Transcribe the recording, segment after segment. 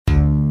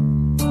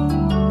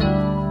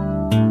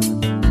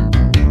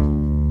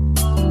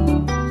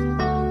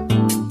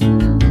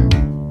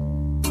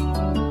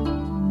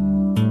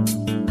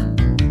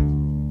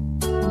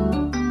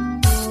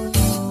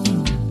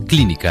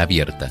Clínica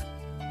Abierta,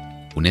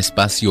 un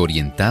espacio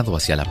orientado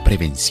hacia la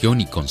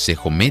prevención y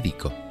consejo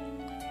médico,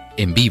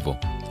 en vivo,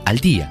 al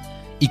día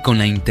y con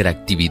la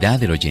interactividad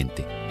del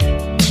oyente.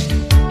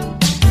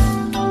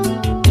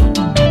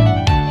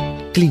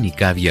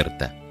 Clínica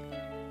Abierta,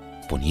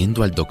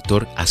 poniendo al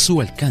doctor a su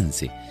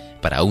alcance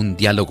para un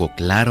diálogo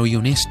claro y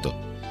honesto,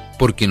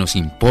 porque nos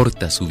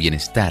importa su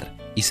bienestar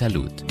y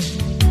salud.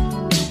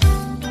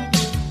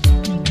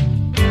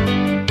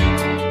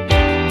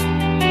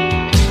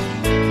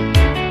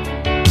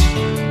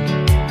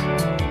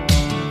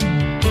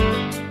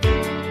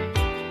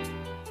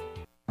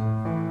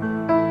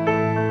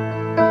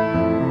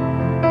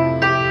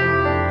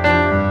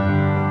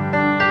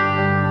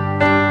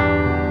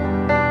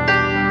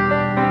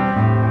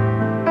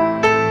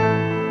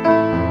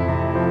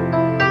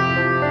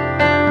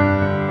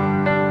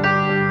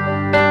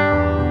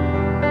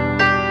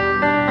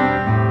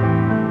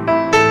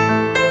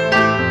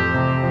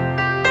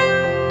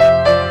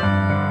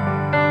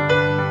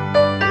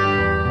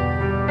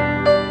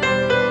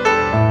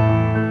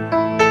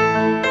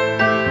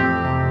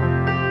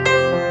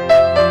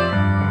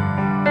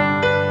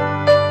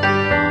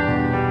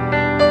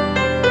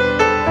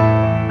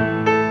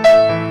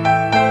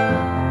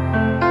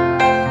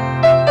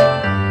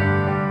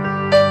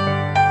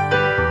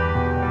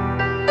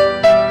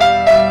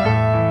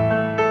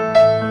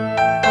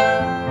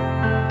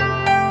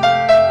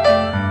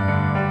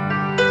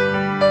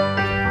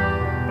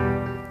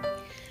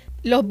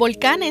 Los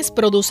volcanes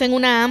producen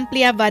una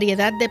amplia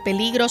variedad de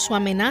peligros o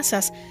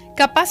amenazas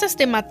capaces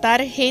de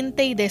matar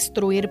gente y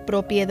destruir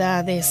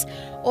propiedades.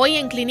 Hoy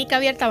en Clínica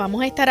Abierta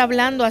vamos a estar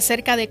hablando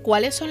acerca de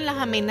cuáles son las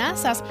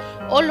amenazas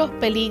o los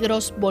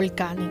peligros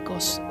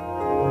volcánicos.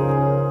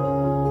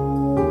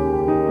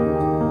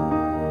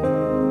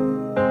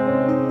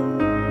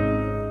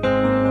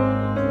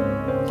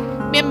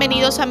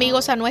 Bienvenidos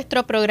amigos a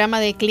nuestro programa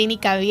de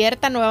Clínica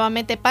Abierta,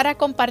 nuevamente para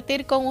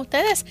compartir con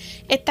ustedes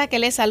esta que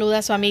les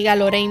saluda su amiga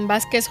Lorraine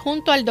Vázquez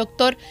junto al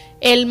doctor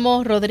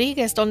Elmo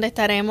Rodríguez, donde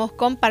estaremos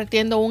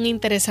compartiendo un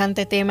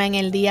interesante tema en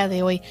el día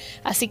de hoy.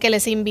 Así que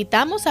les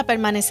invitamos a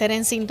permanecer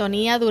en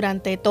sintonía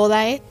durante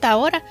toda esta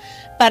hora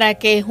para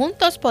que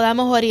juntos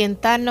podamos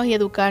orientarnos y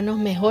educarnos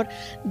mejor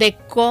de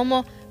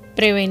cómo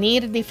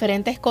prevenir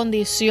diferentes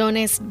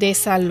condiciones de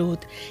salud.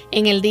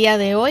 En el día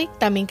de hoy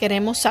también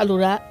queremos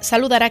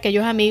saludar a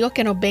aquellos amigos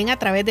que nos ven a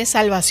través de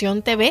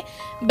Salvación TV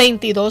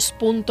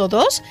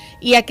 22.2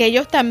 y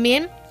aquellos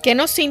también que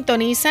nos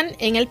sintonizan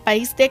en el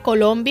país de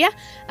Colombia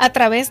a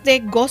través de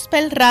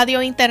Gospel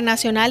Radio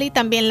Internacional y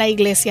también la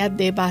Iglesia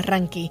de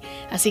Barranquilla.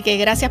 Así que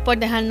gracias por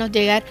dejarnos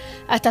llegar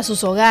hasta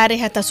sus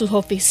hogares, hasta sus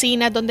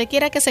oficinas, donde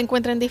quiera que se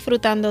encuentren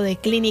disfrutando de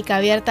Clínica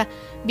Abierta.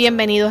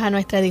 Bienvenidos a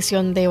nuestra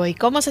edición de hoy.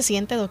 ¿Cómo se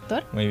siente,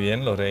 doctor? Muy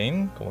bien,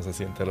 Lorraine. ¿Cómo se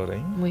siente,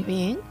 Lorraine? Muy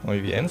bien.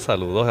 Muy bien.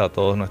 Saludos a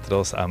todos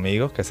nuestros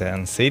amigos que se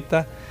dan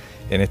cita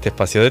en este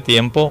espacio de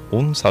tiempo.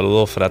 Un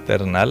saludo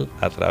fraternal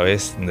a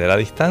través de la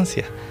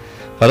distancia.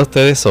 Para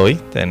ustedes hoy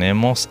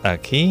tenemos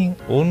aquí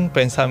un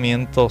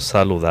pensamiento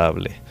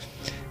saludable.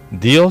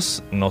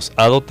 Dios nos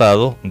ha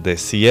dotado de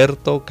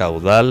cierto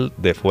caudal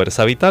de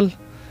fuerza vital.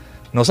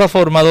 Nos ha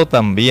formado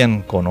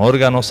también con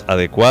órganos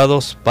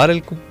adecuados para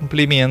el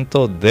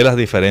cumplimiento de las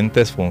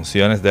diferentes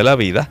funciones de la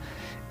vida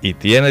y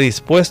tiene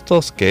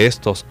dispuestos que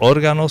estos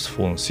órganos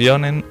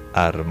funcionen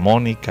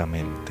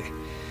armónicamente.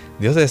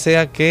 Dios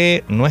desea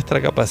que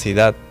nuestra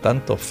capacidad,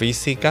 tanto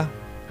física,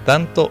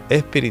 tanto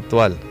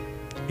espiritual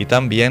y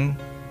también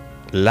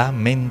la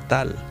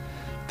mental,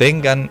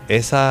 tengan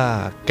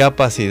esa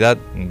capacidad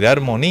de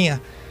armonía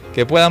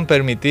que puedan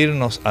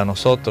permitirnos a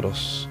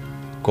nosotros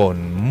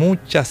con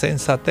mucha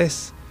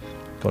sensatez,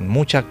 con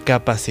mucha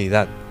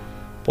capacidad,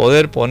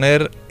 poder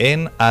poner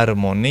en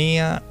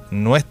armonía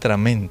nuestra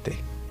mente,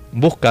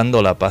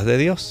 buscando la paz de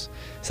Dios.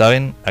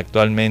 Saben,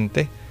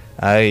 actualmente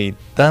hay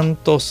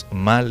tantos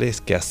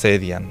males que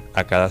asedian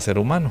a cada ser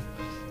humano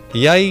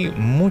y hay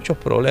muchos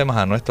problemas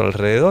a nuestro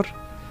alrededor.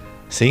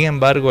 Sin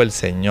embargo, el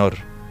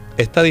Señor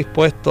está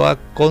dispuesto a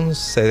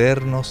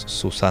concedernos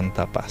su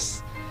santa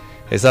paz.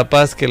 Esa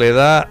paz que le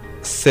da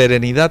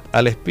serenidad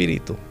al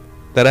espíritu,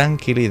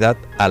 tranquilidad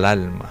al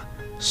alma,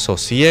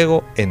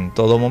 sosiego en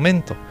todo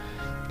momento.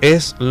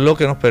 Es lo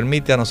que nos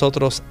permite a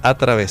nosotros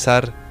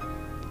atravesar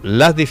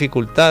las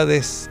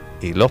dificultades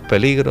y los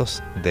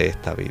peligros de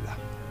esta vida.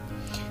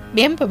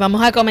 Bien, pues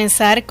vamos a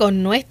comenzar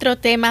con nuestro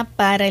tema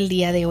para el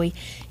día de hoy.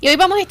 Y hoy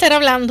vamos a estar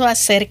hablando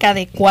acerca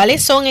de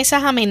cuáles son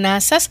esas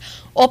amenazas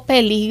o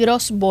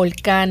peligros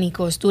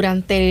volcánicos.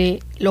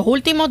 Durante los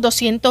últimos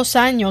 200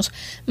 años,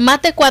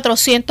 más de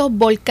 400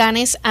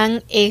 volcanes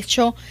han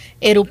hecho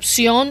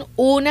erupción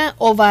una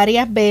o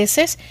varias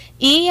veces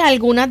y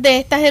algunas de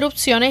estas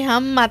erupciones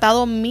han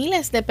matado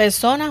miles de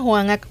personas o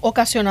han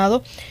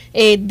ocasionado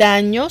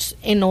daños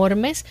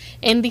enormes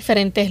en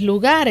diferentes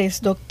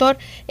lugares. Doctor,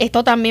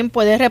 esto también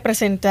puede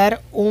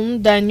representar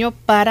un daño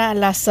para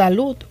la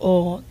salud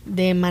o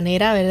de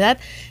manera, ¿verdad?,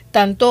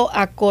 tanto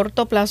a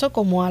corto plazo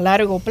como a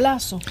largo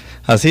plazo.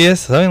 Así es,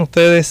 saben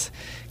ustedes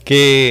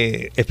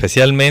que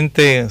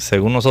especialmente,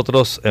 según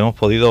nosotros hemos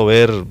podido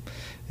ver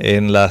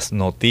en las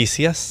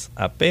noticias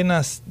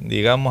apenas,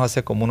 digamos,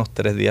 hace como unos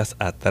 3 días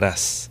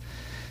atrás.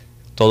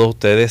 Todos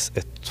ustedes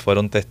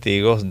fueron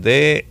testigos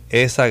de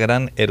esa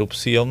gran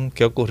erupción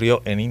que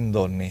ocurrió en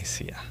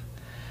Indonesia.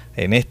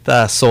 En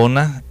esta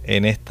zona,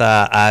 en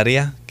esta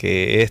área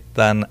que es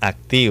tan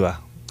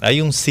activa,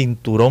 hay un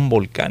cinturón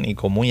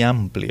volcánico muy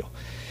amplio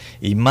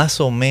y más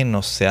o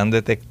menos se han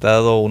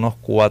detectado unos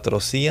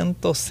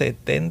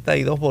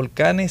 472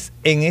 volcanes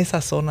en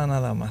esa zona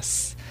nada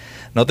más.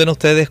 Noten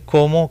ustedes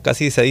cómo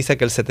casi se dice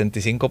que el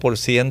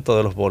 75%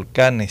 de los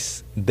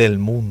volcanes del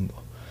mundo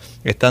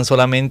están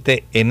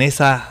solamente en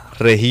esa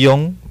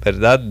región,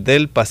 ¿verdad?,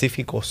 del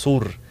Pacífico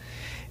Sur.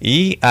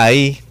 Y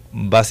ahí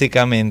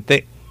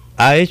básicamente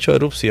ha hecho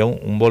erupción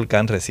un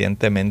volcán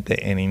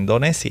recientemente en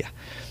Indonesia.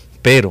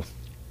 Pero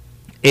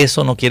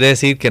eso no quiere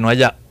decir que no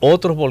haya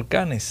otros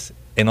volcanes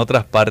en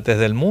otras partes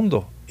del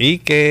mundo y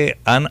que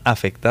han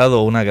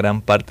afectado una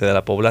gran parte de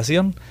la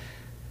población.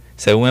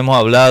 Según hemos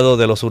hablado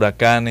de los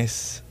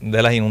huracanes,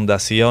 de las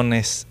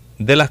inundaciones,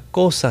 de las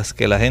cosas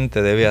que la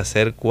gente debe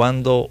hacer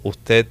cuando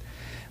usted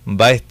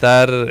va a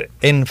estar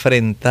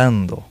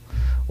enfrentando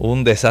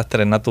un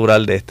desastre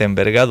natural de esta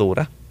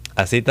envergadura.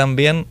 Así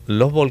también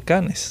los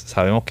volcanes.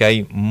 Sabemos que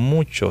hay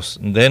muchos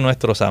de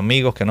nuestros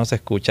amigos que nos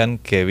escuchan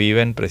que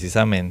viven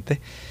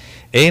precisamente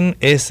en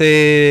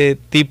ese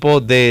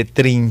tipo de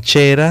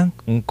trinchera,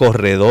 un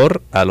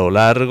corredor a lo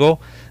largo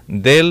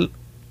del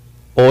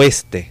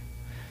oeste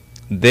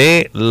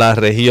de la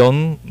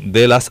región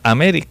de las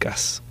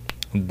Américas,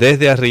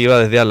 desde arriba,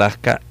 desde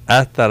Alaska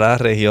hasta la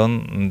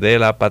región de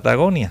la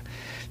Patagonia.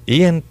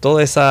 Y en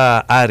toda esa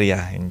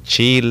área, en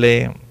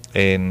Chile,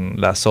 en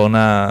la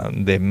zona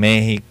de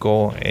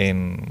México,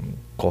 en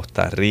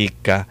Costa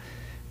Rica,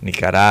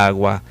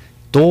 Nicaragua,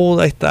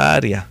 toda esta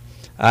área,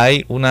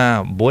 hay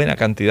una buena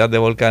cantidad de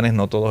volcanes,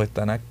 no todos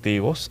están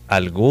activos,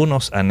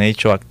 algunos han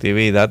hecho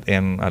actividad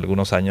en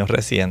algunos años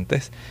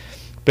recientes,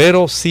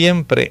 pero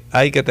siempre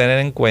hay que tener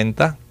en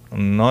cuenta,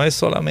 no es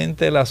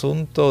solamente el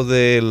asunto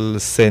del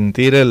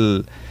sentir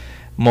el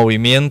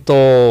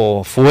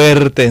movimiento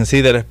fuerte en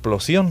sí de la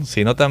explosión,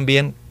 sino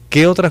también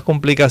qué otras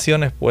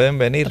complicaciones pueden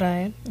venir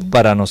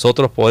para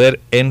nosotros poder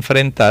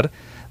enfrentar,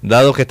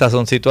 dado que estas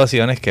son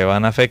situaciones que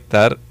van a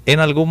afectar en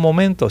algún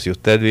momento. Si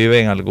usted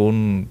vive en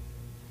algún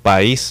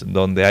país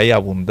donde hay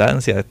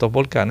abundancia de estos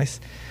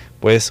volcanes,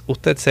 pues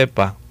usted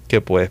sepa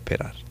qué puede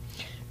esperar.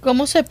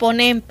 ¿Cómo se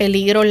pone en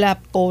peligro la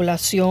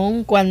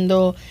población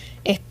cuando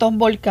estos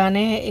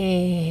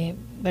volcanes,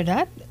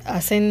 ¿verdad?,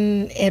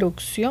 hacen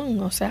erupción?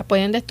 O sea,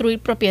 pueden destruir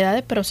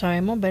propiedades, pero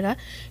sabemos, ¿verdad?,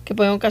 que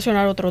pueden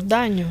ocasionar otros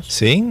daños.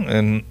 Sí,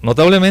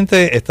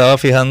 notablemente estaba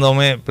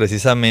fijándome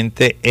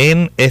precisamente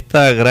en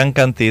esta gran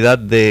cantidad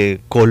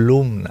de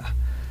columnas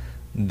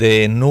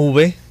de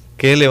nube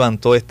que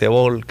levantó este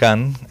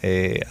volcán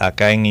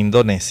acá en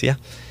Indonesia.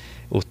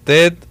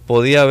 Usted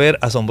podía ver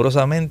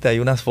asombrosamente, hay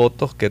unas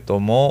fotos que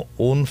tomó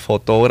un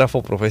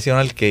fotógrafo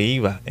profesional que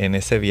iba en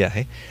ese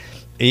viaje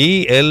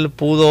y él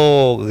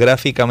pudo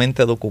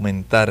gráficamente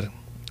documentar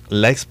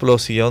la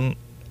explosión,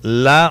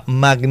 la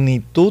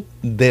magnitud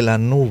de la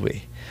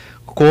nube,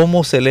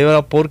 cómo se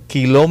eleva por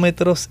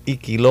kilómetros y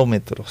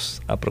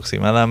kilómetros,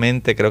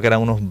 aproximadamente creo que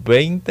eran unos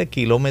 20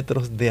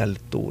 kilómetros de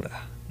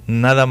altura.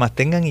 Nada más,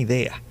 tengan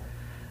idea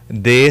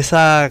de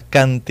esa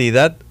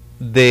cantidad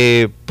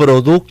de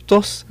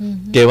productos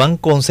que van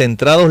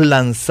concentrados,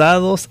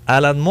 lanzados a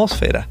la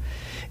atmósfera.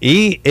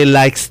 Y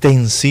la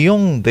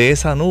extensión de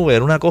esa nube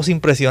era una cosa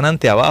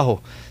impresionante.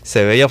 Abajo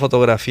se veía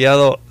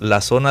fotografiado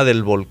la zona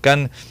del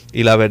volcán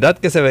y la verdad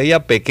que se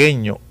veía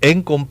pequeño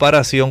en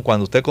comparación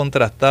cuando usted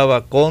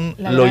contrastaba con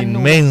lo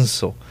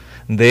inmenso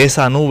de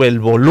esa nube, el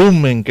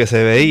volumen que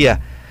se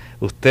veía.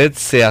 Usted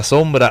se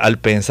asombra al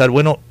pensar,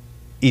 bueno,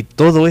 y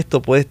todo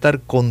esto puede estar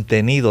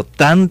contenido,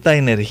 tanta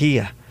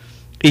energía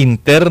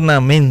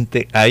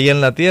internamente ahí en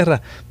la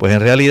Tierra. Pues en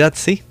realidad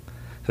sí.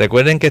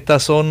 Recuerden que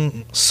estas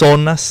son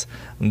zonas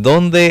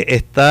donde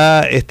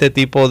está este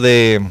tipo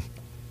de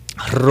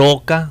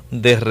roca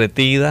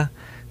derretida,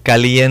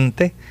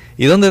 caliente,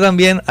 y donde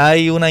también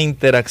hay una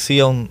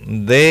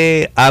interacción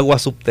de agua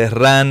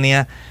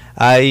subterránea,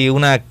 hay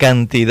una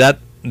cantidad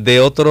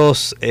de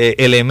otros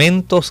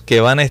elementos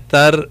que van a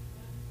estar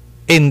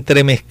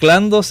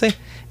entremezclándose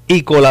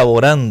y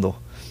colaborando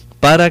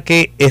para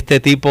que este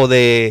tipo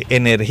de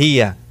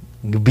energía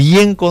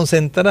bien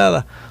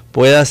concentrada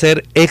pueda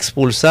ser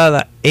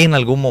expulsada en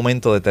algún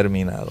momento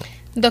determinado.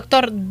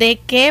 Doctor, ¿de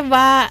qué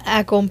va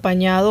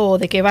acompañado o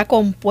de qué va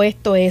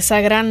compuesto esa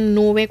gran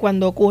nube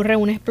cuando ocurre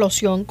una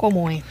explosión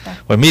como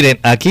esta? Pues miren,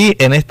 aquí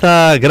en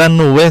esta gran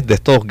nube de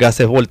estos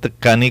gases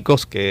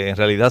volcánicos que en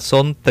realidad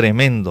son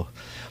tremendos,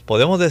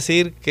 podemos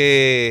decir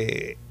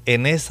que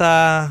en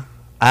esa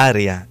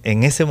área,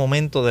 en ese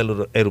momento de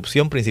la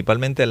erupción,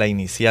 principalmente la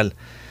inicial,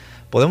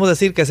 podemos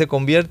decir que se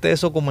convierte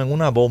eso como en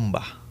una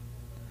bomba.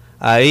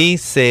 Ahí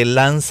se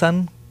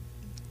lanzan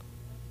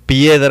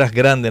piedras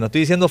grandes, no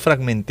estoy diciendo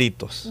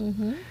fragmentitos,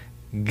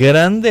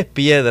 grandes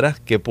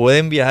piedras que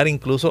pueden viajar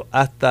incluso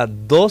hasta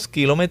 2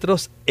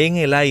 kilómetros en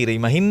el aire.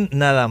 Imaginen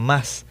nada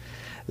más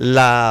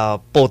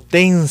la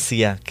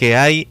potencia que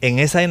hay en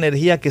esa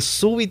energía que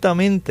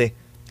súbitamente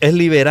es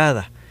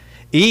liberada.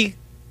 Y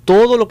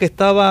todo lo que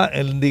estaba,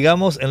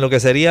 digamos, en lo que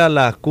sería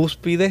la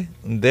cúspide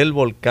del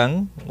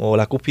volcán o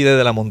la cúspide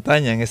de la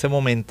montaña en ese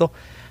momento,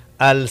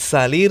 al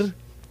salir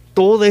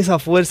toda esa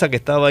fuerza que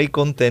estaba ahí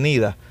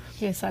contenida.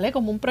 Que sale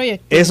como un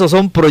proyectil. Esos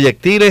son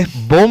proyectiles,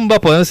 bombas,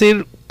 podemos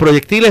decir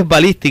proyectiles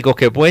balísticos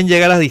que pueden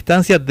llegar a las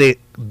distancias de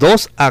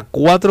 2 a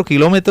 4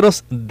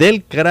 kilómetros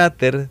del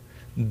cráter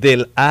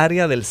del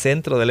área del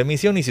centro de la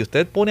emisión. Y si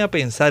usted pone a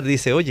pensar,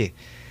 dice, oye,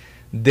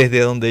 desde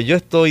donde yo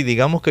estoy,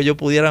 digamos que yo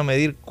pudiera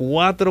medir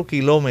 4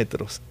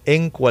 kilómetros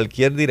en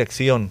cualquier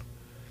dirección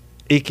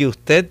y que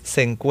usted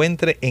se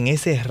encuentre en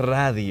ese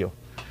radio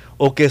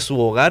o que su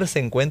hogar se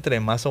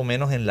encuentre más o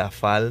menos en la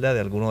falda de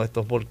alguno de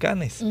estos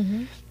volcanes.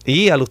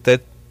 Y al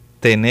usted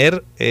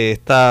tener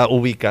esta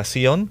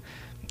ubicación,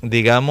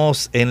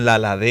 digamos, en la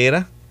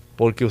ladera,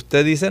 porque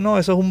usted dice, no,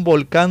 eso es un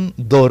volcán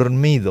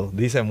dormido,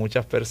 dicen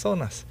muchas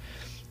personas.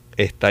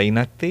 Está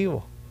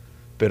inactivo,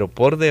 pero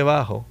por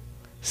debajo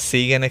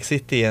siguen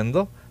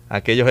existiendo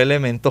aquellos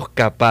elementos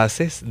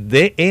capaces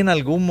de en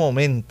algún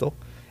momento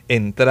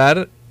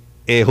entrar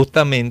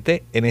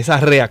justamente en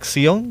esa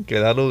reacción que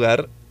da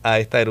lugar a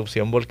esta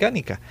erupción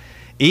volcánica.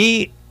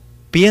 Y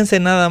piense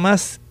nada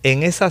más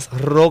en esas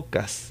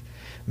rocas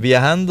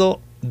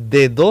viajando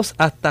de 2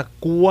 hasta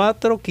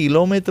 4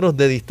 kilómetros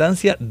de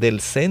distancia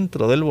del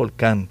centro del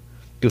volcán.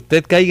 Que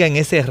usted caiga en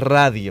ese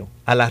radio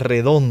a la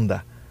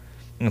redonda,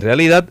 en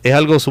realidad es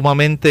algo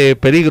sumamente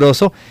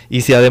peligroso.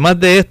 Y si además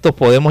de esto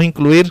podemos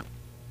incluir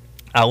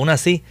aún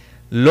así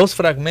los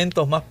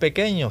fragmentos más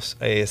pequeños,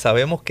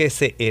 sabemos que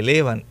se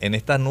elevan en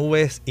estas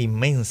nubes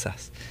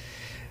inmensas.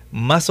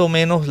 Más o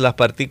menos las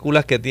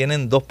partículas que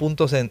tienen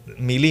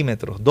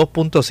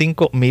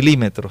 2.5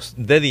 milímetros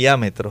de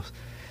diámetro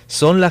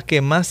son las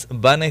que más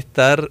van a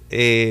estar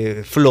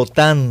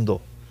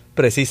flotando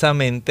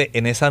precisamente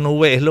en esa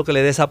nube. Es lo que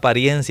le da esa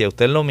apariencia.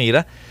 Usted lo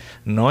mira,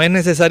 no es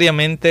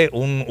necesariamente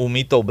un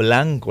humito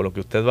blanco lo que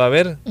usted va a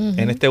ver.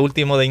 En este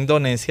último de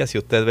Indonesia, si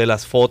usted ve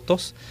las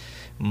fotos,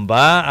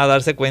 va a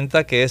darse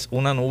cuenta que es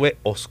una nube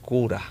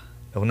oscura,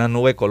 es una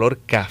nube color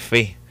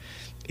café.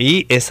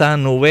 Y esa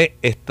nube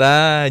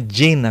está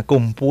llena,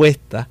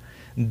 compuesta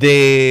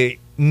de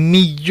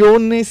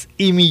millones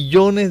y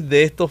millones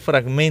de estos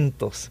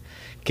fragmentos,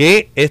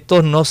 que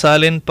estos no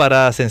salen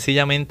para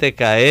sencillamente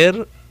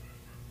caer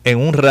en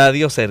un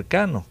radio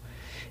cercano.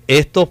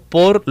 Esto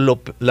por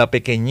la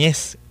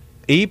pequeñez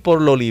y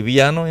por lo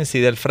liviano en sí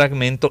del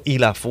fragmento y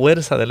la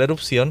fuerza de la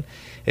erupción,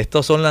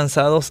 estos son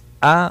lanzados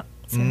a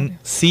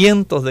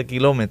cientos de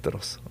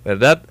kilómetros,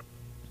 ¿verdad?,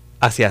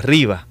 hacia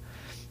arriba,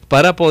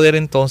 para poder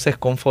entonces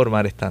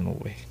conformar esta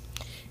nube.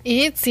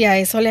 Y si a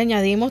eso le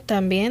añadimos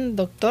también,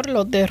 doctor,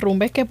 los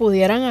derrumbes que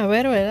pudieran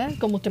haber, ¿verdad?,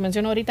 como usted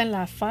mencionó ahorita, en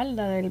la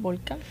falda del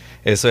volcán.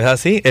 Eso es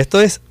así.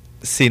 Esto es,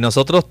 si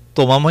nosotros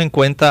tomamos en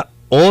cuenta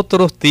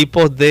otros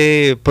tipos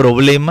de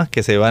problemas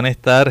que se van a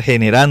estar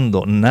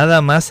generando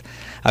nada más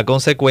a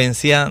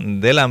consecuencia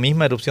de la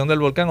misma erupción del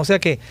volcán. O sea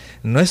que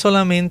no es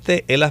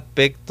solamente el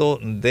aspecto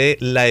de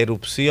la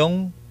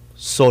erupción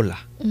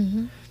sola,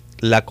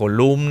 la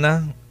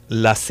columna,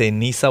 la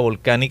ceniza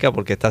volcánica,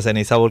 porque esta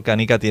ceniza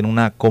volcánica tiene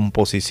una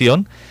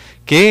composición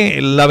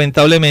que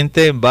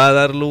lamentablemente va a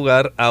dar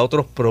lugar a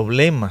otros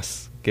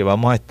problemas que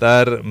vamos a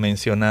estar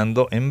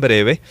mencionando en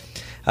breve.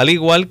 Al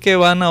igual que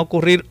van a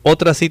ocurrir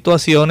otras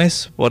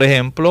situaciones, por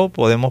ejemplo,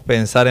 podemos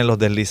pensar en los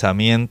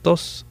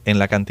deslizamientos, en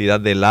la cantidad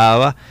de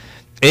lava,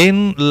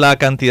 en la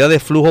cantidad de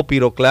flujo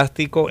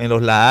piroclástico, en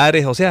los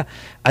lahares. O sea,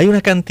 hay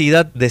una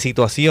cantidad de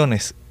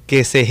situaciones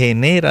que se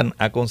generan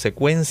a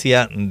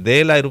consecuencia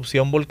de la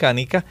erupción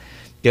volcánica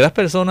que las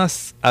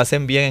personas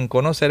hacen bien en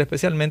conocer,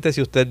 especialmente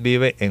si usted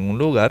vive en un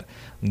lugar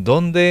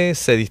donde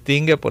se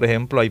distingue, por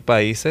ejemplo, hay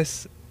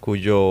países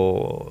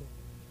cuyo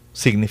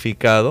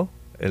significado,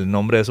 el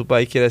nombre de su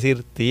país quiere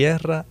decir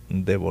tierra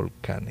de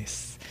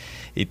volcanes.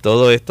 Y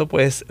todo esto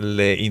pues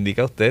le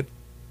indica a usted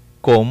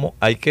cómo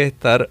hay que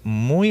estar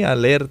muy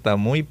alerta,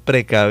 muy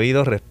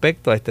precavido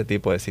respecto a este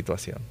tipo de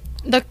situación.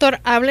 Doctor,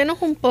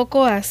 háblenos un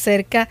poco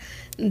acerca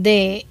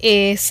de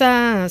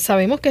esa,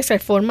 sabemos que se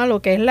forma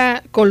lo que es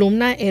la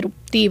columna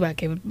eruptiva,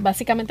 que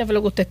básicamente fue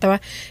lo que usted estaba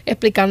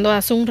explicando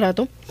hace un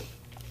rato,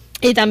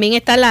 y también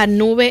está la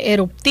nube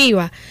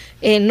eruptiva.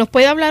 ¿Nos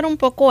puede hablar un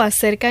poco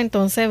acerca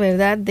entonces,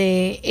 verdad,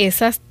 de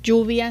esas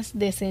lluvias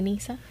de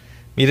ceniza?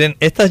 Miren,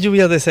 estas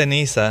lluvias de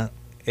ceniza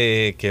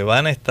que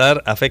van a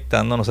estar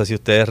afectando, no sé si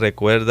ustedes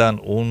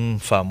recuerdan, un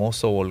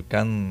famoso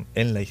volcán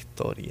en la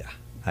historia,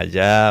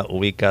 allá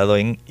ubicado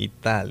en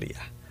Italia,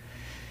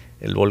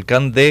 el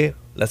volcán de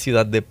la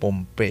ciudad de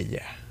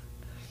Pompeya.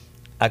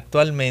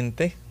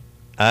 Actualmente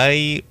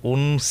hay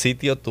un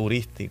sitio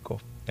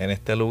turístico en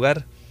este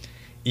lugar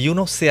y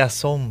uno se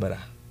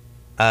asombra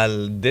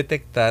al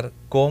detectar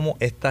cómo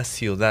esta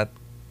ciudad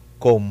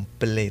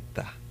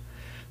completa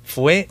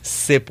fue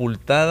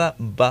sepultada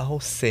bajo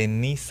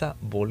ceniza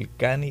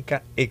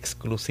volcánica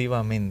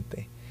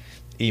exclusivamente.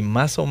 y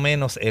más o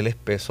menos el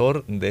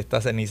espesor de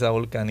esta ceniza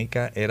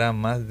volcánica era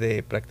más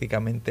de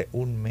prácticamente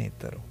 1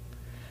 metro.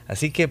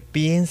 Así que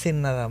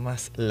piensen nada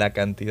más la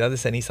cantidad de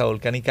ceniza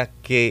volcánica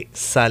que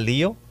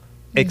salió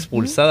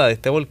expulsada de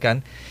este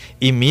volcán,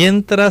 y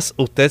mientras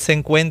usted se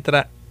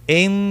encuentra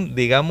en,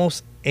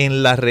 digamos,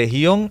 en la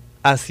región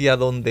hacia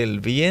donde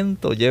el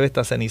viento lleva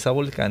esta ceniza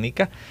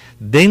volcánica,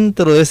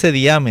 dentro de ese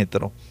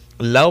diámetro,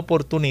 la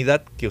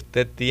oportunidad que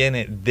usted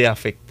tiene de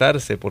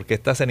afectarse, porque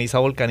esta ceniza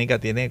volcánica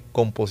tiene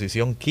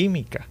composición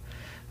química.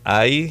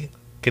 Hay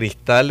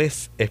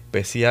cristales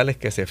especiales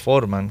que se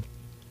forman,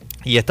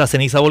 y esta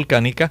ceniza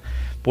volcánica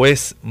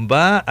pues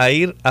va a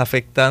ir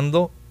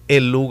afectando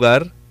el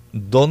lugar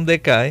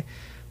donde cae,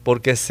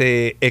 porque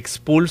se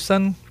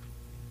expulsan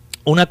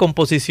una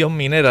composición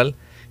mineral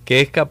que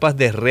es capaz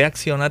de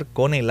reaccionar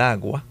con el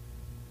agua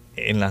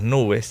en las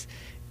nubes,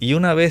 y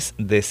una vez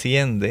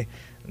desciende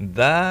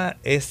da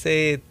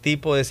ese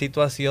tipo de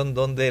situación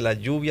donde la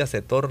lluvia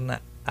se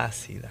torna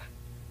ácida,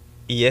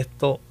 y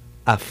esto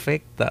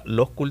afecta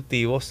los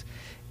cultivos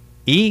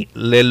y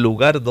el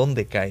lugar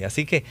donde cae.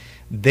 Así que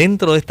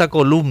dentro de esta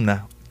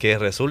columna, que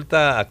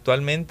resulta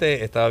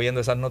actualmente, estaba viendo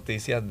esas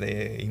noticias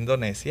de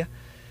Indonesia,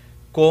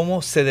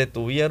 cómo se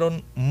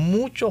detuvieron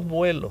muchos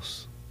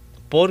vuelos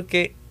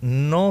porque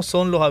no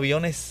son los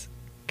aviones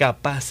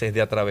capaces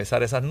de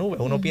atravesar esas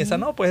nubes. Uno piensa,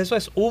 no, pues eso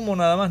es humo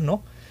nada más.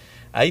 No,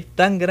 hay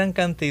tan gran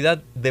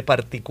cantidad de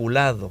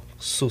particulado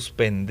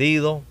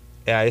suspendido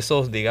a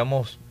esos,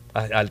 digamos,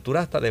 a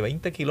alturas hasta de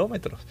 20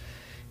 kilómetros,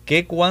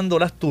 que cuando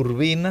las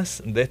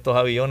turbinas de estos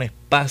aviones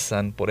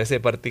pasan por ese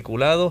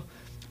particulado,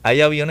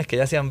 hay aviones que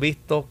ya se han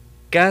visto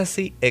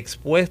casi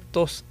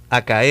expuestos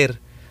a caer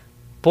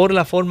por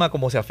la forma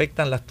como se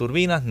afectan las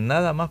turbinas,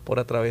 nada más por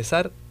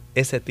atravesar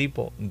ese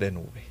tipo de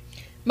nube.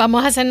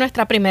 Vamos a hacer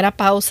nuestra primera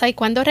pausa, y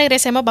cuando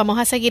regresemos vamos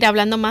a seguir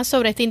hablando más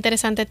sobre este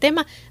interesante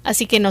tema,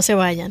 así que no se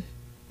vayan.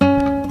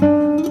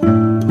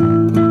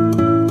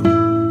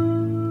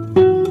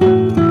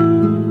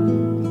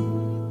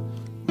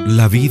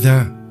 La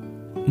vida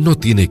no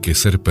tiene que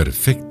ser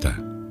perfecta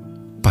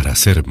para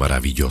ser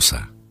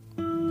maravillosa.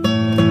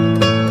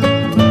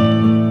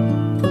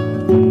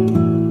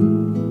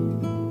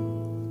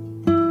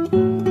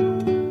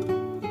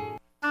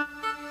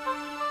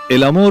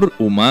 El amor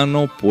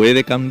humano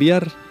puede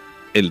cambiar,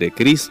 el de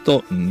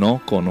Cristo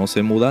no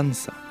conoce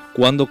mudanza.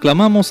 Cuando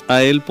clamamos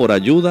a Él por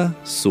ayuda,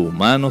 su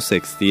mano se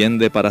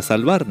extiende para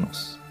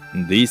salvarnos.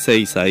 Dice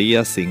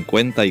Isaías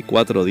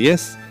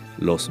 54:10,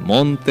 los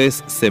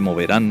montes se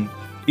moverán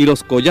y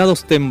los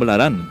collados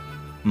temblarán,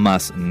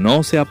 mas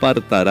no se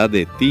apartará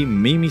de ti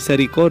mi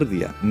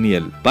misericordia, ni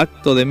el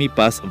pacto de mi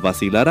paz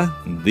vacilará,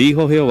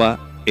 dijo Jehová,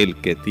 el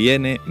que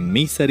tiene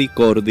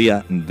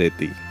misericordia de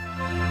ti.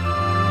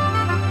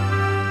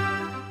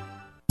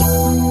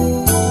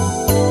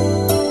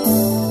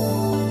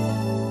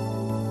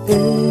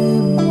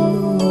 En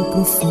lo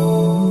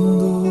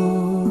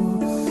profundo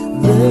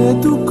de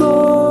tu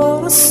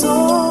corazón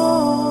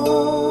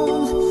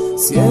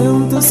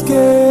sientes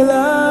que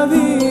la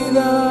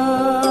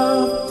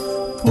vida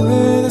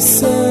puede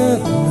ser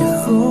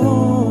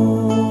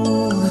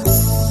mejor,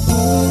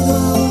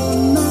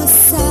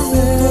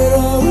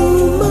 pero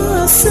aún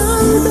más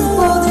alto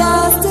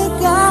podrás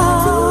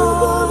llegar,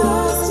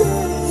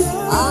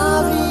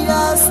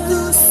 abrirás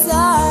tus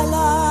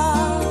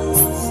alas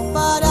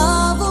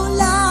para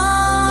volar.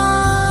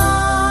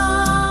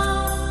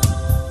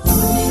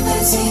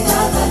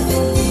 Universidad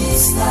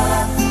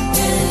Adventista,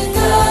 el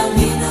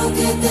camino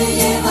que te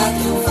lleva a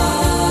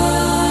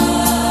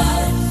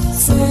triunfar.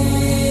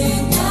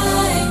 Sueña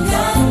en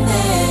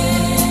grande,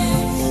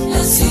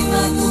 la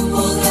cima tú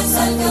podrás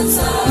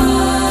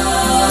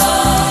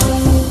alcanzar.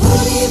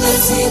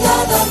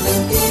 Universidad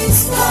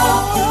Adventista,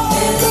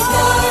 el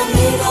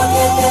camino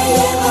que te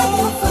lleva a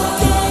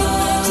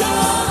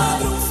triunfar.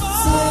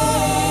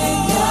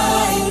 Sueña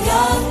en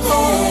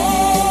grande,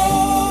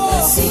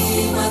 la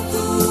cima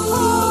tú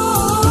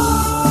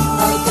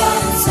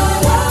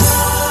alcanzarás.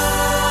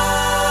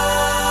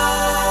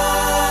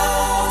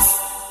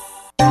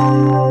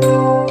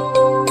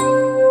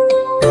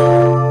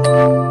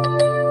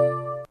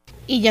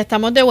 Y ya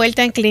estamos de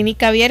vuelta en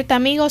Clínica Abierta,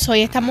 amigos.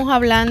 Hoy estamos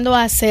hablando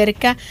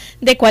acerca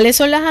de cuáles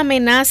son las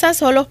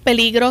amenazas o los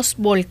peligros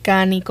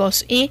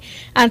volcánicos. Y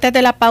antes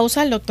de la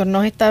pausa, el doctor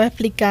nos estaba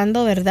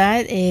explicando,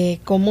 ¿verdad?,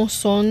 cómo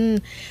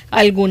son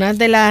algunas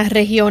de las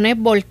regiones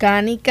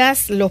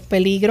volcánicas, los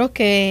peligros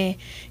que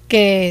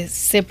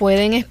se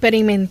pueden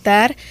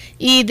experimentar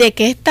y de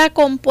qué está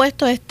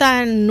compuesto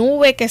esta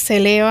nube que se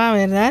eleva,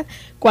 ¿verdad?,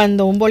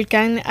 cuando un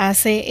volcán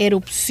hace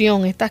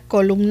erupción. Estas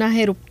columnas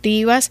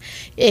eruptivas,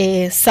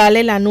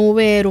 sale la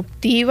nube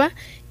eruptiva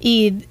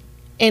y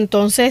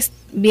entonces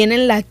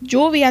vienen las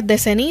lluvias de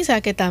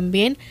ceniza que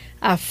también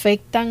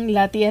afectan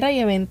la tierra y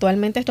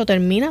eventualmente esto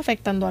termina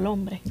afectando al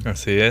hombre.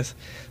 Así es.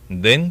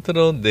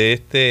 Dentro de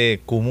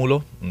este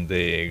cúmulo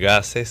de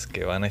gases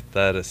que van a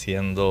estar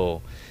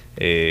siendo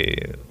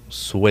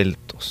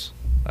sueltos,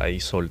 ahí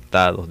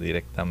soltados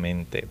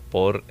directamente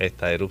por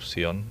esta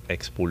erupción,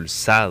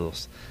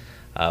 expulsados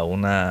a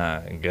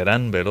una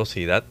gran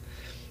velocidad,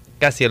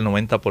 casi el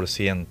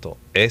 90%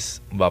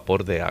 es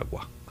vapor de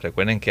agua.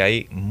 Recuerden que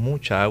hay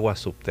mucha agua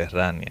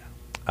subterránea,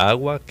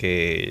 agua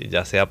que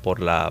ya sea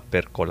por la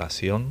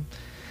percolación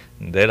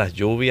de las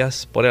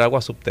lluvias, por el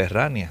agua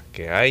subterránea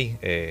que hay,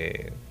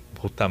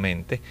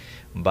 justamente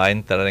va a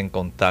entrar en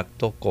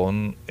contacto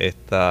con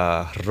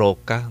esta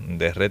roca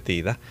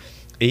derretida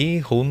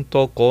y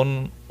junto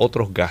con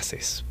otros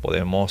gases.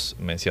 Podemos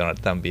mencionar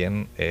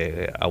también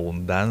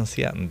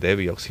abundancia de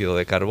dióxido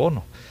de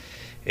carbono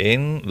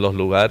en los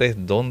lugares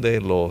donde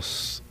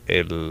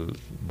el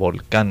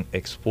volcán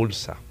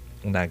expulsa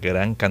una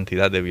gran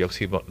cantidad de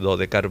dióxido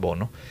de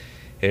carbono.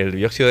 El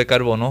dióxido de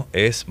carbono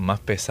es más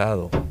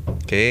pesado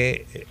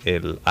que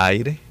el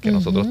aire que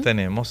nosotros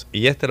tenemos,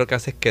 y lo que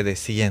hace es que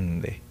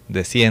desciende,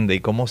 y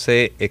como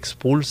se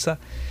expulsa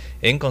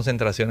en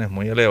concentraciones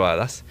muy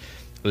elevadas,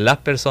 las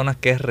personas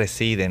que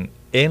residen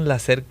en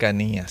las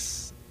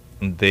cercanías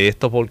de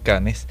estos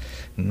volcanes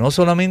no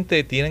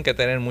solamente tienen que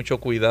tener mucho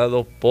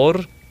cuidado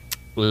por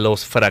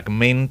los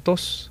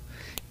fragmentos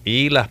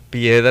y las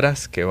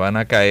piedras que van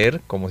a caer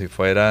como si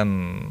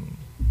fueran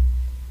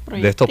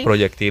de estos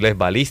proyectiles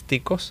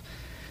balísticos,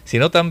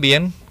 sino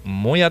también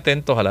muy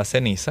atentos a la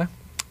ceniza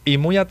y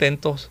muy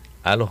atentos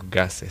a los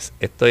gases.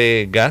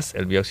 Este gas,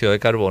 el dióxido de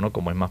carbono,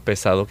 como es más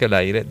pesado que el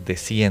aire,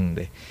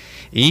 desciende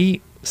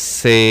y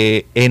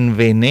se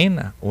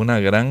envenena una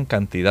gran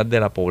cantidad de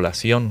la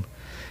población.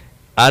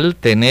 Al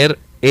tener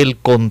el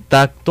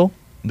contacto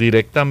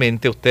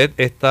directamente, usted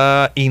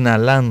está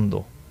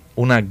inhalando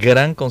una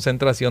gran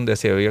concentración de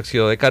ese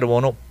dióxido de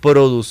carbono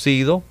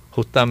producido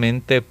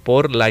justamente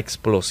por la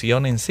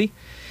explosión en sí.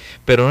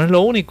 Pero no es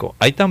lo único,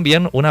 hay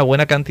también una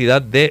buena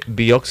cantidad de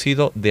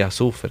dióxido de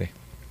azufre.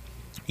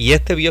 Y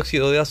este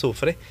dióxido de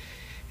azufre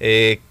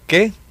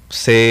que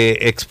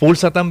se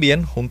expulsa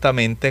también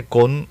juntamente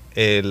con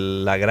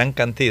la gran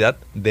cantidad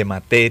de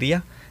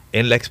materia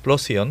en la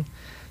explosión,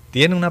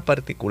 tiene una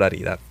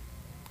particularidad.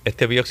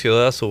 Este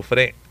dióxido de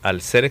azufre,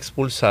 al ser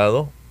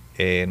expulsado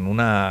en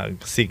una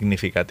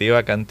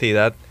significativa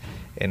cantidad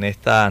en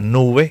esta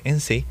nube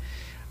en sí,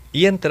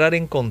 y entrar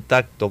en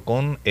contacto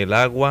con el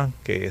agua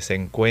que se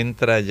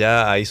encuentra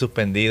ya ahí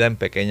suspendida en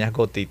pequeñas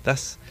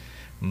gotitas,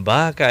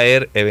 va a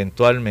caer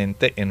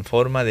eventualmente en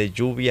forma de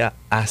lluvia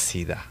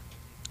ácida.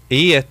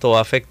 Y esto va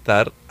a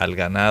afectar al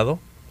ganado,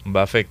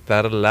 va a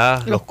afectar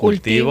los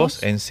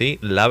cultivos en sí,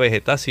 la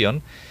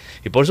vegetación,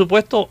 y por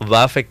supuesto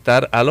va a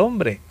afectar al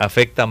hombre.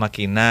 Afecta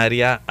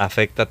maquinaria,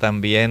 afecta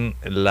también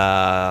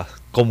las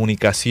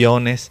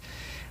comunicaciones,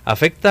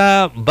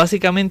 afecta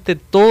básicamente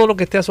todo lo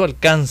que esté a su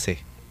alcance.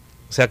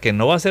 O sea que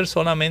no va a ser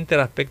solamente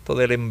el aspecto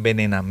del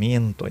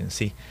envenenamiento en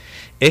sí,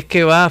 es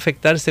que va a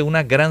afectarse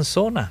una gran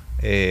zona.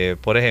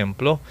 Por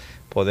ejemplo,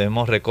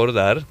 podemos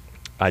recordar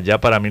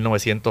allá para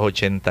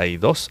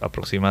 1982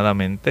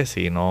 aproximadamente,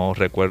 si no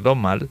recuerdo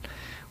mal,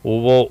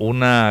 hubo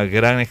una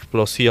gran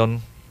explosión,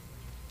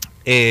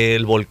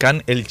 el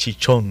volcán El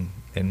Chichón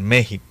en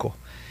México,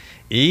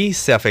 y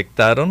se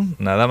afectaron,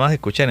 nada más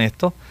escuchen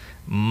esto,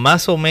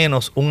 más o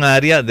menos un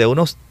área de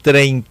unos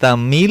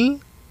 30,000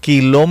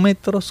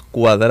 kilómetros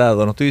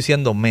cuadrados, no estoy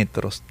diciendo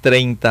metros,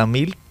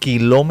 30,000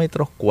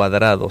 kilómetros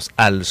cuadrados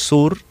al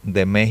sur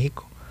de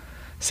México.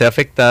 Se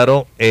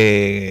afectaron,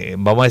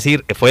 vamos a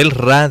decir, fue el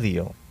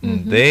radio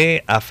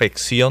de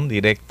afección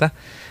directa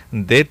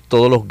de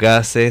todos los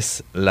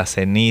gases, las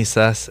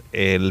cenizas,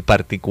 el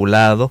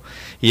particulado,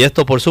 y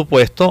esto por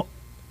supuesto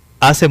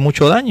hace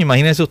mucho daño.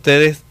 Imagínense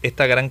ustedes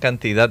esta gran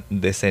cantidad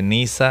de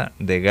ceniza,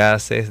 de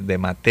gases, de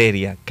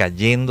materia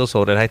cayendo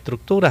sobre las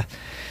estructuras.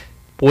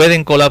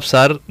 Pueden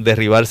colapsar,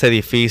 derribarse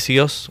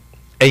edificios,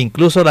 e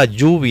incluso la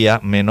lluvia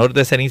menor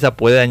de ceniza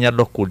puede dañar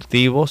los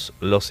cultivos,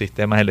 los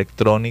sistemas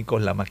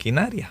electrónicos, la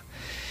maquinaria.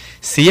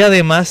 Sí,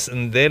 además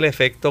del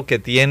efecto que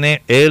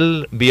tiene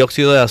el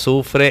dióxido de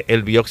azufre,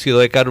 el dióxido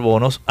de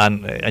carbono,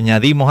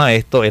 añadimos a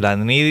esto el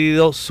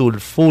anhídrido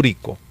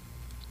sulfúrico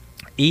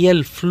y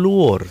el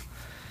flúor.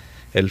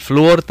 El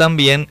flúor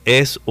también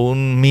es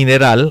un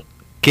mineral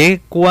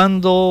que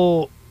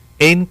cuando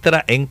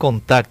entra en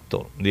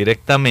contacto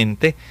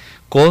directamente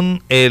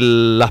con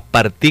las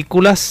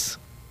partículas,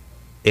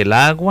 el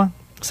agua,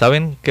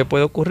 ¿saben qué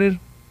puede ocurrir?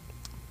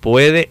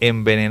 Puede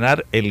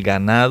envenenar el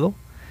ganado,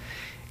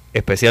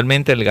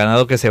 especialmente el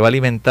ganado que se va a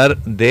alimentar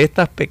de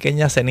estas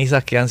pequeñas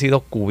cenizas que han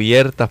sido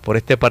cubiertas por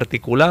este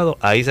particulado.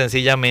 Ahí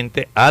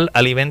sencillamente al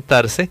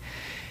alimentarse,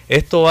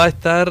 esto va a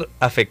estar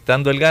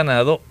afectando el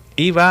ganado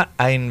y va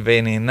a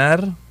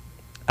envenenar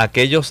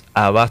aquellos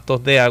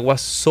abastos de agua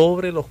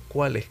sobre los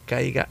cuales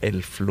caiga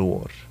el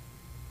flúor.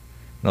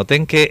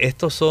 Noten que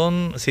estos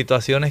son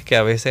situaciones que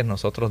a veces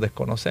nosotros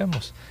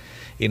desconocemos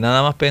y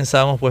nada más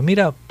pensamos, pues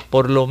mira,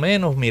 por lo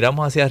menos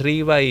miramos hacia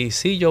arriba y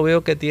sí, yo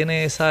veo que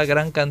tiene esa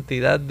gran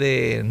cantidad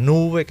de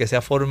nube que se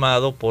ha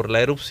formado por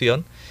la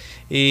erupción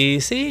y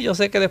sí, yo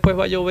sé que después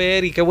va a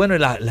llover y que bueno,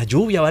 la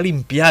lluvia va a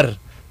limpiar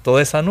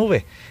toda esa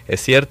nube.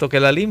 Es cierto que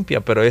la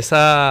limpia, pero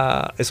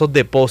esos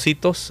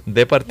depósitos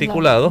de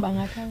particulado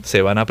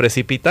se van a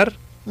precipitar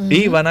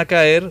y van a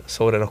caer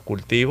sobre los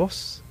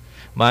cultivos,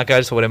 van a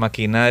caer sobre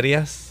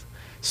maquinarias,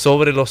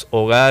 sobre los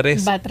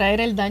hogares. Va a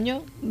traer el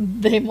daño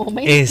de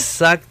momento.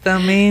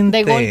 Exactamente.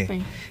 De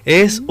golpe.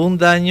 Es un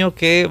daño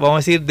que, vamos a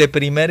decir, de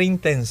primera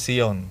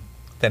intención.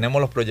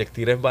 Tenemos los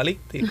proyectiles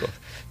balísticos.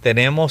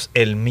 Tenemos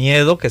el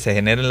miedo que se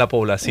genera en la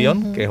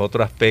población, que es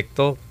otro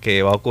aspecto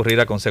que va a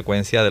ocurrir a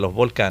consecuencia de los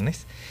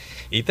volcanes.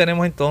 Y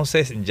tenemos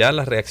entonces ya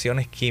las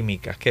reacciones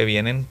químicas que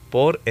vienen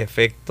por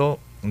efecto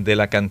de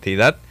la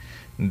cantidad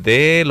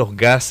de los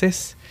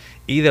gases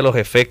y de los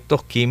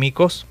efectos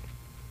químicos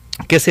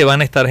que se van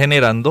a estar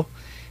generando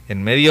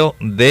en medio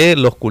de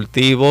los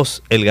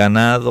cultivos, el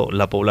ganado,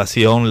 la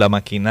población, la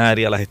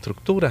maquinaria, las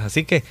estructuras.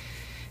 Así que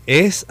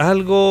es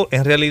algo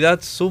en realidad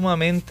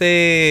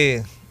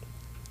sumamente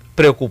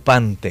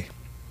preocupante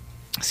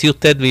si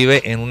usted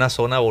vive en una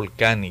zona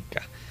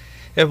volcánica.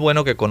 Es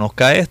bueno que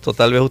conozca esto.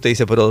 Tal vez usted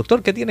dice, pero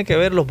doctor, ¿qué tiene que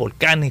ver los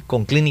volcanes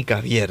con clínica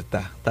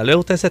abierta? Tal vez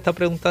usted se está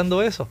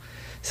preguntando eso.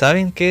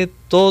 Saben que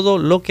todo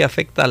lo que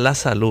afecta a la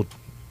salud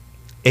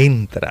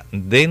entra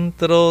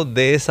dentro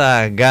de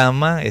esa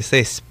gama, ese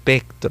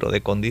espectro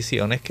de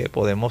condiciones que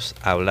podemos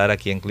hablar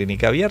aquí en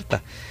clínica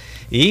abierta.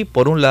 Y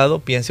por un lado,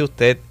 piense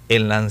usted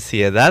en la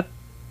ansiedad,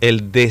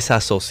 el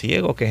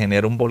desasosiego que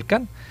genera un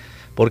volcán.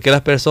 Porque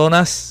las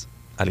personas,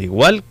 al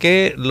igual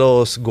que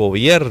los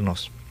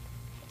gobiernos,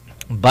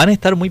 van a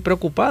estar muy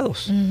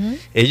preocupados.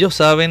 Ellos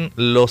saben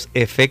los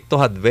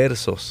efectos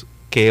adversos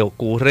que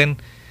ocurren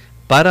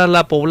para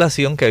la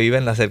población que vive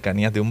en las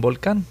cercanías de un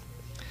volcán.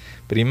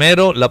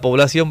 Primero, la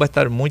población va a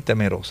estar muy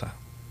temerosa.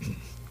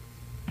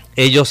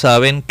 Ellos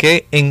saben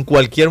que en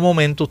cualquier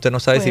momento usted no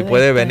sabe si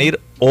puede venir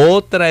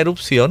otra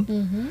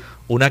erupción,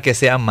 una que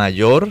sea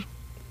mayor,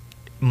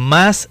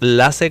 más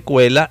la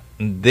secuela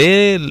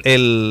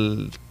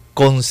del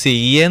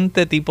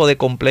consiguiente tipo de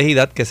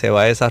complejidad que se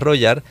va a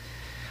desarrollar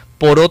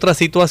por otras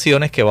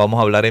situaciones que vamos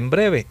a hablar en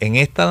breve. En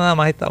esta nada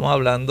más estamos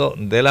hablando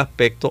del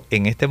aspecto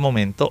en este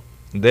momento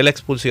de la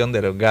expulsión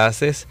de los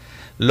gases,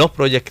 los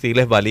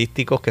proyectiles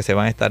balísticos que se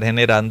van a estar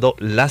generando,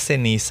 la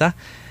ceniza,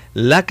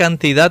 la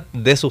cantidad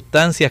de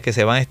sustancias que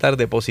se van a estar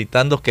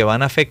depositando que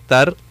van a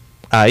afectar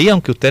ahí,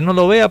 aunque usted no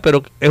lo vea,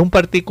 pero es un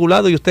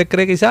particulado y usted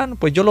cree que dice,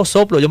 pues yo lo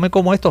soplo, yo me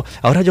como esto,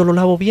 ahora yo lo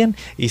lavo bien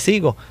y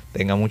sigo.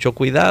 Tenga mucho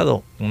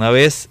cuidado. Una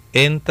vez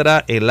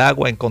entra el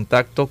agua en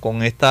contacto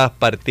con estas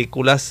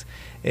partículas,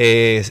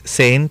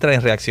 se entra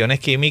en reacciones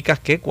químicas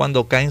que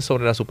cuando caen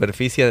sobre la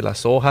superficie de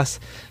las hojas,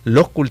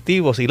 los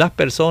cultivos y las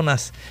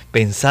personas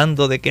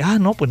pensando de que,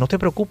 no, pues no te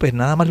preocupes,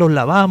 nada más los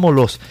lavamos,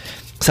 los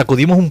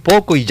sacudimos un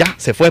poco y ya,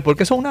 se fue,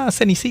 porque eso es una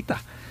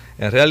cenicita.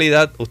 En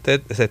realidad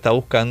usted se está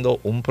buscando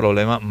un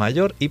problema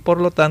mayor y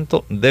por lo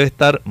tanto debe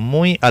estar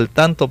muy al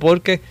tanto,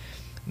 porque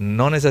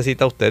no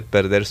necesita usted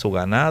perder su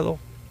ganado,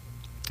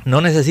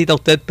 no necesita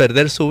usted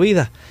perder su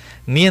vida,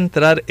 ni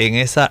entrar en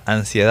esa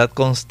ansiedad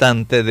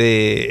constante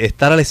de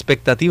estar a la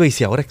expectativa y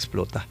si ahora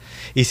explota,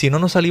 y si no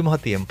nos salimos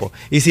a tiempo,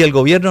 y si el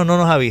gobierno no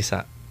nos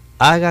avisa.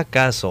 Haga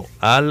caso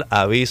al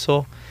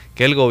aviso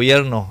que el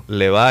gobierno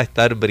le va a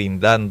estar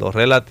brindando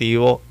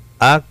relativo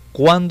a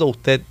cuándo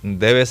usted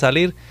debe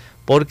salir,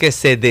 porque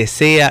se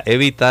desea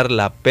evitar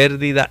la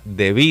pérdida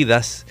de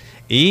vidas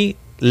y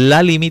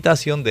la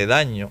limitación de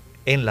daño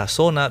en la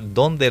zona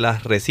donde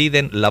las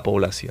residen la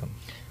población.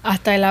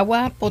 Hasta el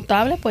agua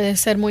potable puede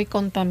ser muy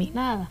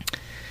contaminada.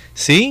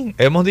 Sí,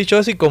 hemos dicho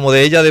eso, y como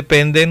de ella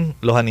dependen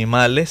los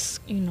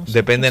animales,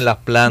 dependen las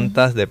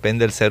plantas,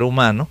 depende el ser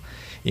humano.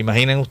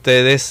 Imaginen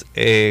ustedes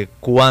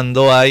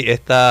cuando hay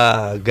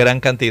esta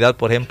gran cantidad,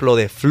 por ejemplo,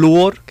 de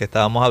flúor, que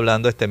estábamos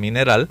hablando, este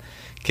mineral,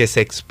 que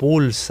se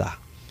expulsa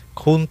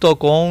junto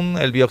con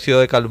el dióxido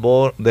de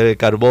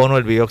carbono,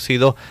 el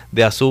dióxido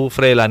de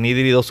azufre, el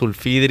anhídrido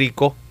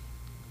sulfídrico.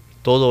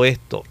 Todo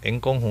esto en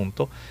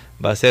conjunto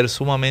va a ser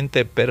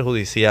sumamente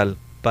perjudicial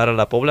para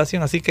la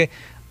población, así que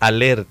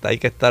alerta, hay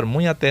que estar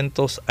muy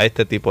atentos a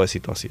este tipo de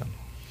situación.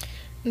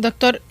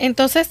 Doctor,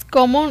 entonces,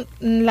 ¿cómo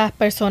las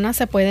personas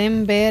se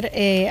pueden ver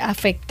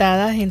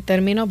afectadas en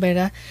términos,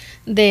 ¿verdad?,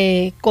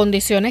 de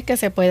condiciones que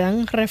se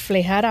puedan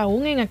reflejar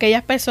aún en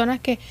aquellas personas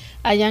que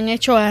hayan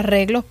hecho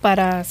arreglos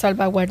para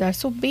salvaguardar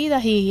sus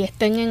vidas y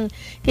estén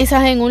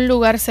quizás en un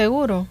lugar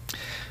seguro?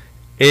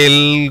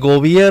 El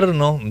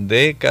gobierno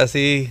de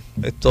casi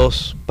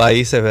estos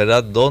países,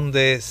 ¿verdad?,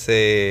 donde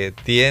se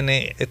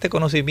tiene este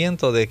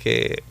conocimiento de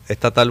que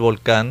está tal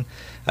volcán,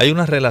 hay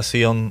una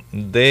relación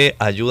de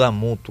ayuda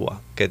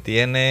mutua que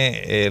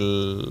tiene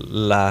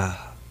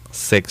la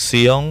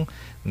sección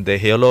de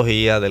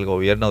geología del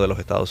gobierno de los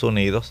Estados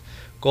Unidos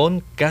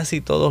con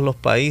casi todos los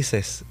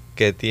países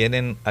que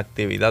tienen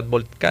actividad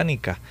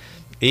volcánica.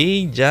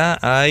 Y ya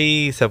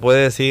hay, se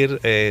puede decir,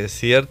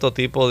 cierto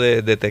tipo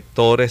de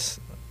detectores.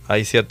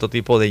 Hay cierto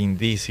tipo de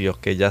indicios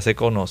que ya se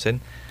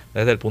conocen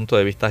desde el punto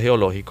de vista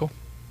geológico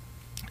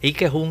y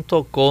que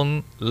junto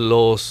con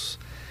los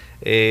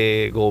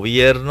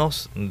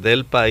gobiernos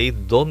del país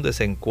donde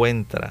se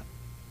encuentra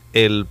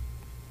el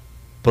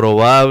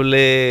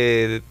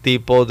probable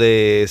tipo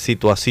de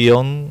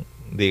situación,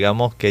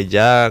 digamos que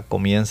ya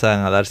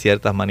comienzan a dar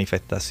ciertas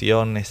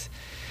manifestaciones,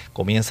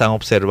 comienzan a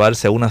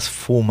observarse unas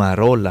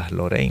fumarolas,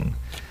 Lorraine,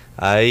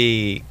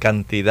 hay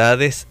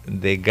cantidades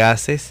de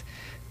gases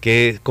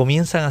que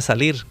comienzan a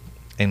salir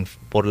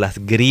por las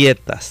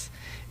grietas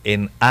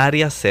en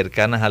áreas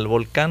cercanas al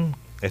volcán.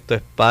 Esto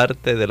es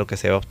parte de lo que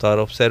se va a estar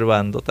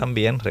observando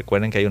también.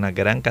 Recuerden que hay una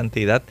gran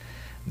cantidad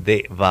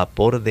de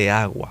vapor de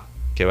agua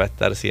que va a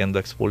estar siendo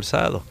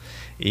expulsado.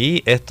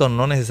 Y esto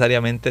no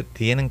necesariamente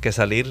tienen que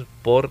salir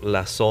por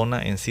la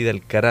zona en sí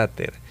del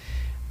cráter.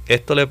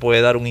 Esto le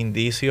puede dar un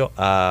indicio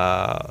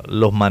a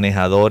los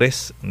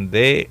manejadores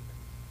de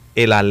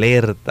el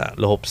alerta,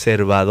 los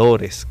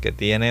observadores que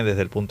tiene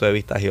desde el punto de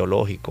vista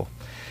geológico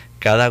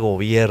cada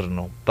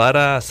gobierno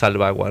para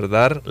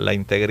salvaguardar la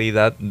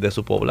integridad de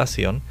su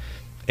población.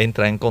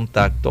 Entra en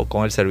contacto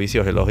con el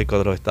Servicio Geológico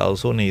de los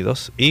Estados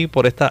Unidos, y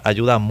por esta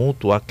ayuda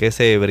mutua que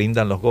se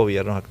brindan los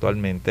gobiernos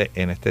actualmente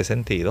en este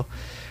sentido,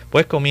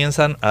 pues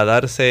comienzan a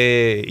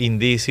darse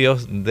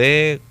indicios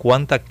de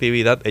cuánta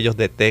actividad ellos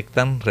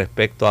detectan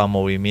respecto a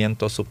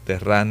movimientos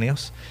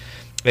subterráneos,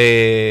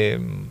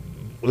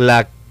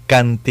 la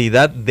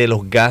cantidad de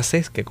los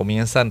gases que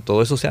comienzan,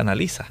 todo eso se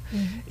analiza.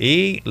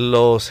 Y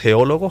los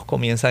geólogos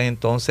comienzan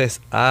entonces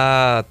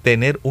a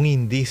tener un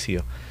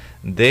indicio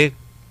de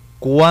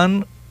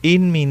cuán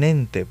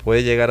inminente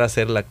puede llegar a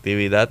ser la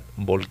actividad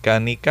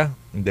volcánica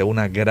de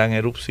una gran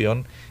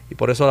erupción, y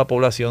por eso la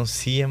población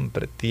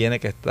siempre tiene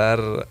que estar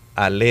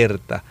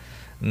alerta,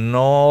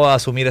 no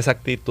asumir esa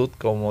actitud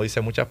como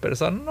dicen muchas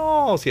personas,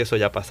 no, si eso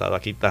ya ha pasado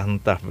aquí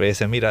tantas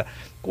veces, mira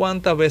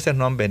cuántas veces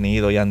no han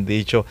venido y han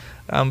dicho,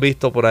 han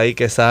visto por ahí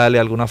que sale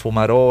alguna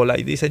fumarola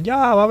y dicen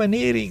ya va a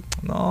venir, y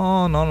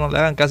no le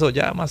hagan caso,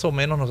 ya más o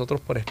menos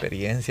nosotros por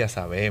experiencia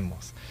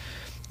sabemos.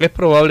 Es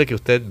probable que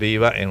usted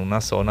viva en una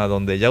zona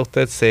donde ya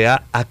usted se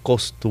ha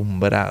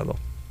acostumbrado,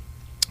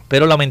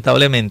 pero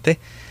lamentablemente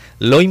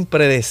lo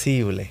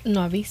impredecible,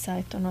 no avisa,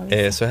 esto no avisa.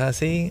 Eso es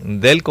así,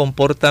 del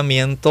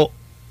comportamiento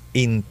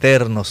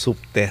interno,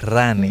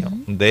 subterráneo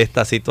de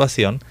esta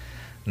situación,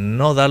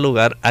 no da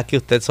lugar a que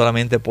usted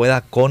solamente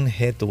pueda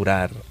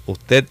conjeturar.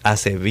 Usted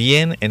hace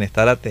bien en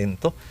estar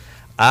atento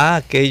a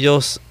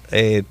aquellos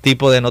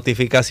tipos de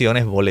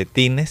notificaciones,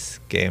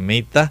 boletines que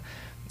emita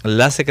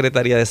la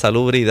Secretaría de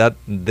Salubridad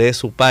de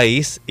su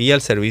país y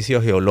el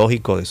Servicio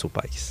Geológico de su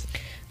país.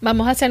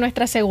 Vamos a hacer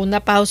nuestra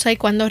segunda pausa y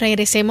cuando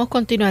regresemos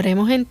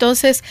continuaremos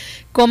entonces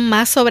con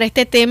más sobre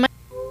este tema.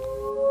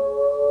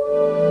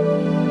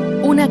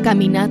 Una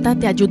caminata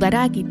te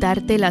ayudará a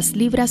quitarte las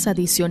libras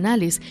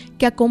adicionales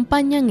que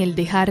acompañan el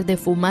dejar de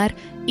fumar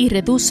y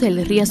reduce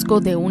el riesgo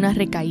de una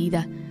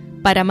recaída.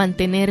 Para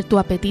mantener tu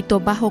apetito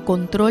bajo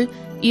control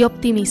y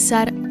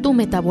optimizar tu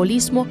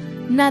metabolismo,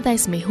 nada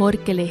es mejor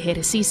que el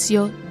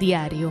ejercicio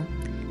diario.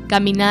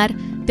 Caminar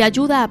te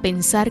ayuda a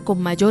pensar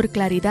con mayor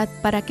claridad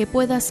para que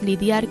puedas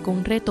lidiar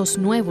con retos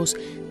nuevos,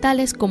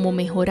 tales como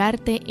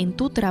mejorarte en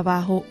tu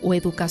trabajo o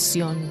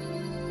educación.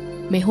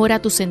 Mejora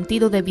tu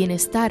sentido de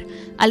bienestar,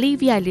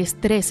 alivia el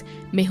estrés,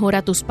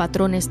 mejora tus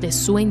patrones de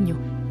sueño,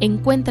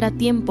 encuentra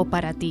tiempo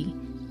para ti.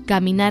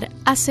 Caminar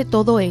hace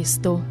todo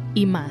esto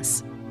y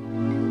más.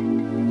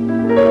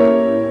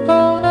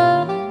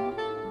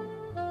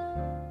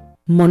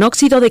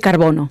 Monóxido de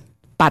carbono,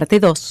 parte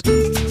 2.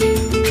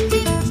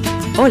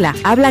 Hola,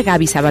 habla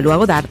Gaby Zabalúa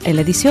Godard en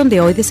la edición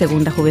de hoy de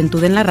Segunda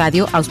Juventud en la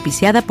Radio,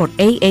 auspiciada por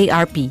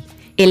AARP.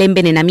 El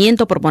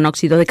envenenamiento por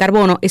monóxido de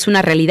carbono es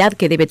una realidad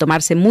que debe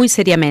tomarse muy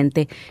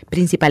seriamente,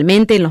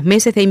 principalmente en los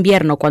meses de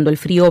invierno, cuando el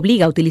frío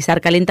obliga a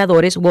utilizar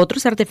calentadores u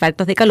otros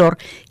artefactos de calor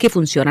que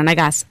funcionan a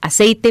gas,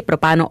 aceite,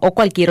 propano o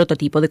cualquier otro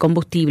tipo de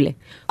combustible.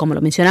 Como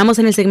lo mencionamos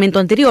en el segmento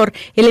anterior,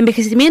 el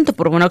envejecimiento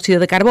por monóxido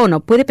de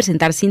carbono puede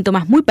presentar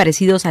síntomas muy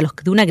parecidos a los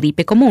de una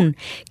gripe común,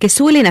 que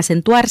suelen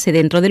acentuarse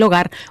dentro del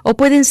hogar o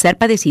pueden ser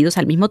padecidos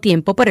al mismo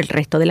tiempo por el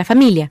resto de la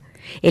familia.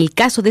 El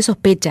caso de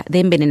sospecha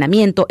de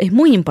envenenamiento es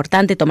muy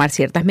importante tomar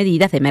ciertas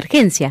medidas de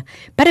emergencia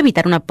para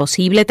evitar una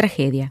posible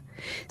tragedia.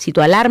 Si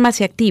tu alarma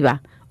se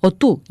activa o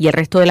tú y el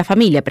resto de la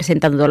familia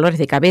presentan dolores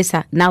de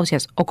cabeza,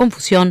 náuseas o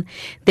confusión,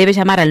 debes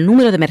llamar al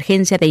número de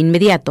emergencia de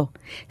inmediato.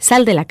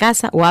 Sal de la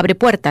casa o abre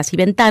puertas y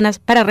ventanas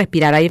para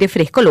respirar aire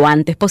fresco lo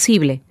antes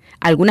posible.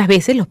 Algunas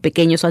veces los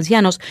pequeños o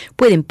ancianos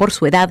pueden, por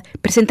su edad,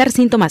 presentar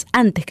síntomas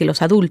antes que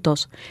los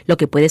adultos, lo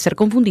que puede ser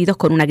confundidos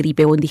con una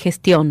gripe o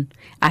indigestión.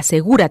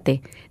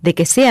 Asegúrate de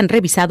que sean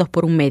revisados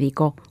por un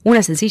médico.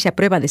 Una sencilla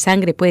prueba de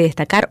sangre puede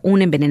destacar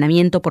un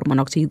envenenamiento por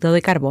monóxido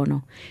de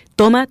carbono.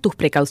 Toma tus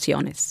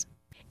precauciones.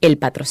 El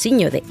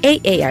patrocinio de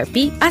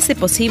AARP hace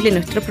posible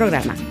nuestro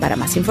programa. Para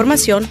más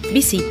información,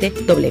 visite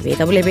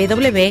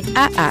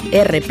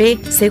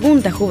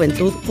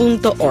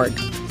www.aarpsegundajuventud.org.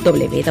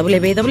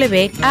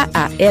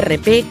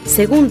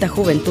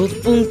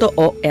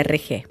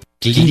 www.aarpsegundajuventud.org.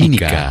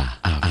 Clínica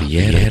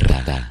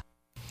Abierta.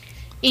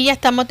 Y ya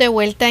estamos de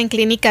vuelta en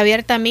Clínica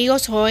Abierta,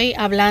 amigos, hoy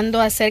hablando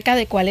acerca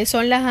de cuáles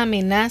son las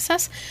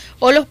amenazas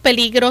o los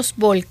peligros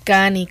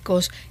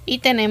volcánicos. Y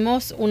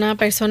tenemos una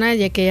persona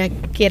que ya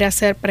quiere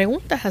hacer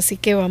preguntas, así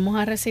que vamos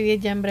a recibir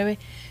ya en breve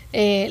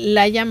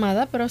la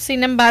llamada. Pero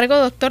sin embargo,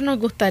 doctor, nos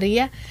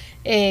gustaría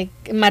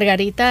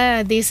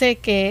Margarita dice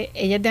que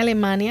ella es de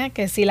Alemania,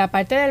 que si la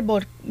parte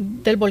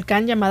del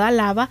volcán llamada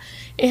lava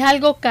es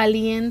algo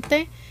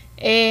caliente,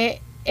 ¿es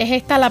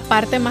esta la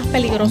parte más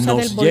peligrosa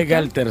del volcán? Nos llega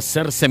el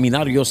tercer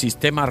seminario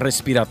Sistema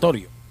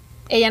Respiratorio.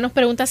 Ella nos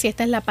pregunta si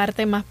esta es la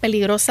parte más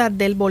peligrosa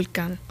del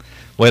volcán.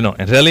 Bueno,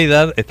 en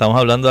realidad estamos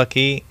hablando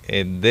aquí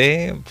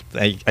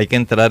hay que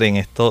entrar en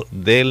esto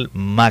del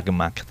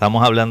magma.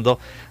 Estamos hablando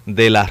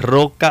de la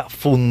roca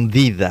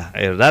fundida,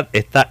 ¿verdad?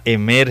 Esta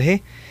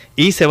emerge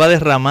y se va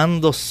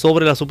derramando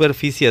sobre la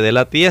superficie de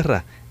la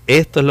Tierra.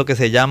 Esto es lo que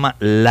se llama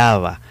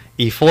lava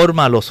y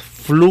forma los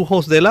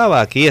flujos de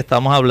lava. Aquí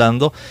estamos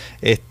hablando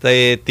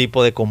este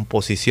tipo de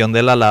composición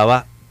de la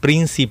lava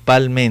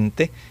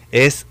principalmente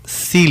es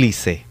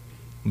sílice,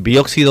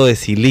 dióxido de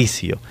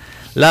silicio.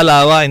 La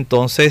lava,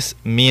 entonces,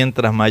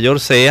 mientras mayor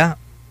sea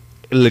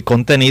el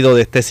contenido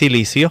de este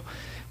silicio,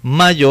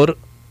 mayor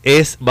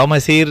es, vamos a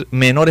decir,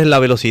 menor es la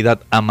velocidad.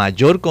 A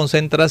mayor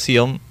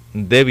concentración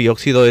de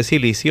dióxido de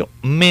silicio,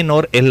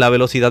 menor es la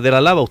velocidad de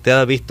la lava. Usted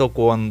ha visto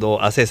cuando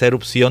hace esa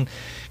erupción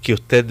que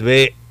usted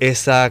ve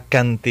esa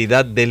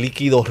cantidad de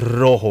líquido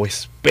rojo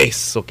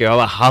espeso que va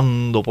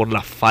bajando por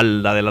la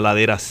falda de la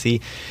ladera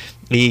así,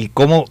 y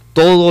como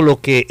todo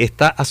lo que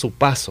está a su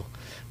paso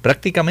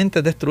prácticamente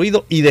es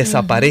destruido y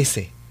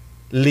desaparece.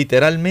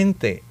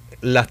 Literalmente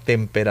las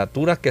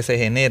temperaturas que se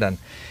generan.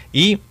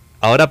 Y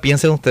ahora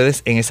piensen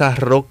ustedes en esa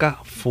roca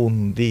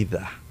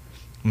fundida.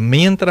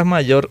 Mientras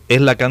mayor es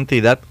la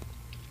cantidad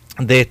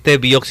de este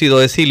dióxido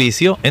de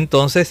silicio,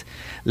 entonces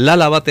la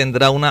lava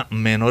tendrá una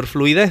menor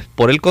fluidez.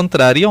 Por el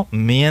contrario,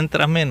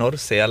 mientras menor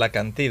sea la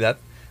cantidad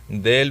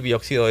del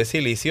dióxido de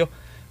silicio,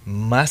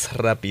 más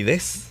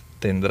rapidez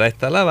tendrá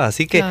esta lava.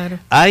 Así que claro,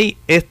 hay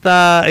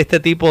este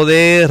tipo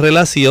de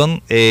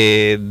relación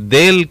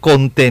del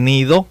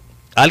contenido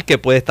al que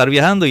puede estar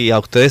viajando, y a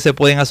ustedes se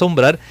pueden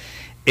asombrar.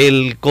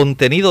 El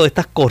contenido de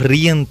estas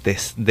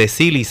corrientes de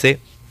sílice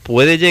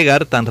puede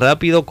llegar tan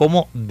rápido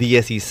como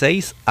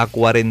 16 a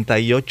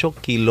 48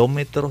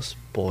 kilómetros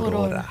por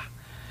hora.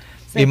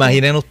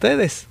 Imaginen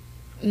ustedes.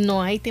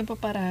 No hay tiempo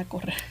para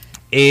correr.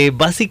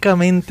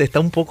 Básicamente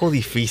está un poco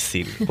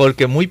difícil,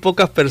 porque muy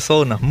pocas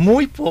personas,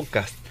 muy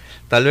pocas,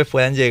 tal vez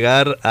puedan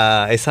llegar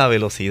a esa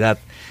velocidad.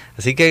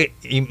 Así que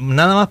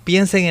nada más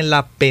piensen en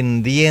la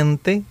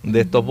pendiente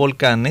de estos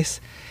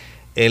volcanes,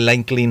 en la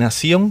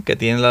inclinación que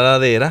tiene la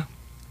ladera,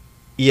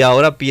 y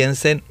ahora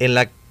piensen en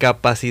la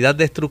capacidad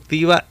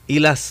destructiva y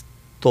las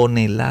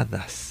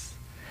toneladas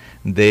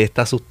de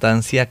esta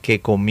sustancia que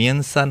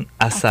comienzan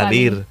a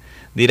salir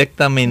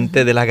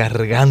directamente de la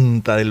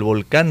garganta del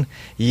volcán.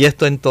 Y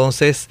esto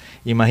entonces,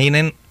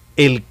 imaginen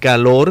el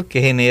calor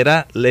que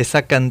genera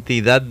esa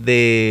cantidad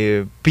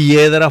de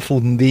piedra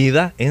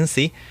fundida en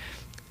sí.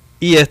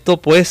 Y esto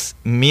pues,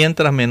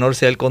 mientras menor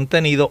sea el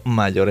contenido,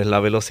 mayor es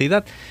la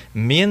velocidad.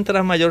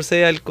 Mientras mayor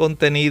sea el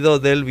contenido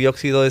del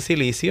dióxido de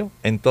silicio,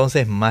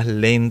 entonces más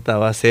lenta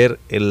va a ser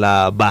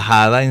la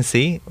bajada en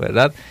sí,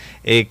 ¿verdad?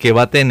 Que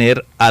va a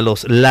tener a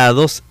los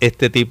lados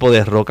este tipo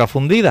de roca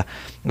fundida.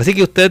 Así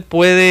que usted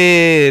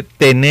puede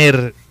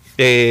tener,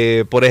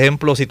 por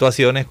ejemplo,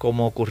 situaciones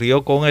como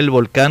ocurrió con el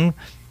volcán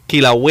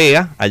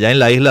Kilauea, allá en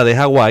la isla de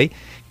Hawái,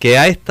 que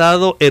ha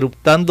estado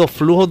eruptando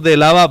flujos de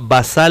lava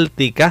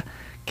basáltica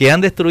que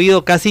han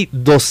destruido casi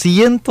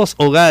 200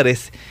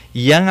 hogares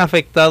y han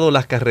afectado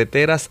las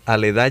carreteras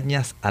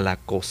aledañas a la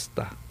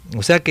costa.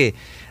 O sea que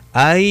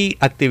hay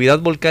actividad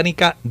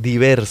volcánica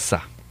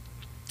diversa.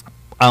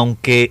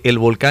 Aunque el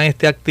volcán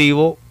esté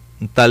activo,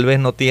 tal vez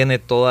no tiene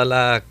toda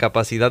la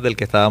capacidad del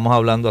que estábamos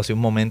hablando hace un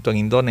momento en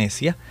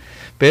Indonesia,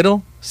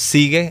 pero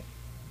sigue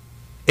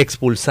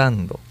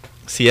expulsando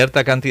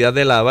cierta cantidad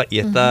de lava, y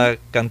esta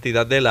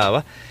cantidad de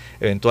lava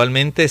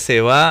eventualmente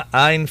se va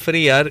a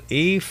enfriar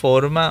y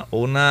forma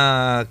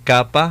una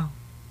capa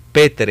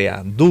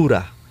pétrea,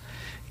 dura,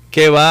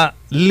 que va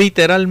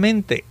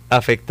literalmente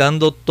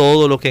afectando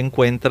todo lo que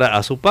encuentra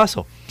a su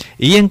paso.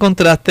 Y en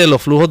contraste,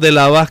 los flujos de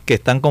lava que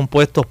están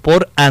compuestos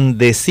por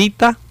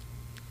andesita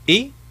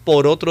y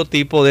por otro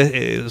tipo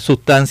de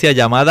sustancia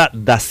llamada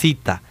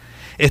dacita.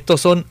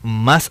 Estos son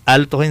más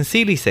altos en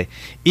sílice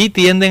y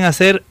tienden a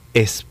ser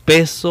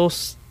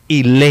espesos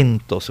y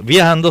lentos,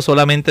 viajando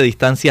solamente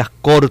distancias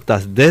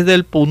cortas desde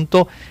el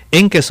punto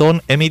en que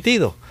son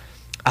emitidos.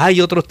 Hay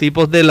otros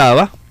tipos de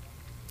lava,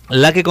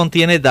 la que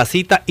contiene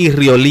dacita y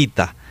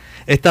riolita.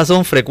 Estas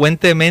son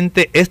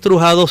frecuentemente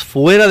estrujados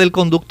fuera del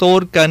conducto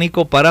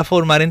volcánico para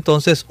formar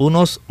entonces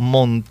unos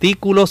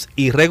montículos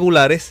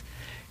irregulares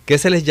que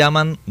se les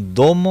llaman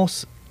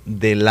domos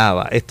de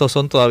lava. Estos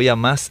son todavía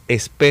más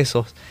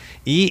espesos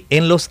y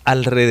en los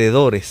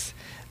alrededores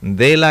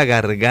de la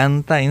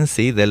garganta en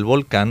sí del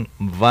volcán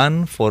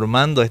van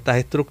formando estas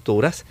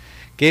estructuras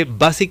que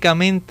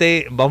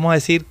básicamente, vamos a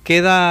decir,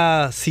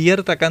 queda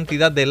cierta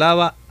cantidad de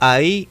lava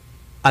ahí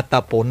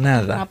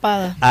ataponada,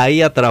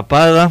 ahí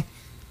atrapada,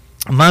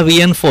 más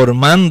bien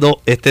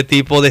formando este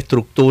tipo de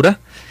estructura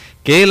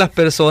que las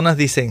personas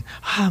dicen,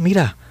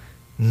 mira,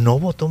 no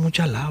botó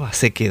mucha lava,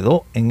 se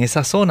quedó en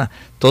esa zona.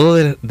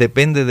 Todo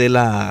depende de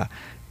la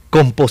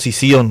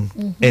composición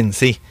en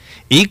sí.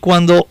 Y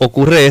cuando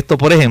ocurre esto,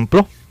 por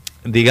ejemplo,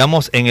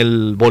 digamos en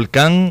el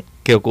volcán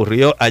que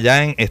ocurrió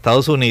allá en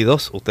Estados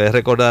Unidos, ustedes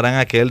recordarán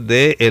aquel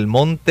de el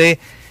monte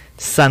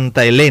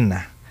Santa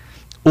Elena,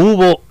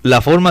 hubo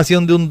la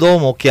formación de un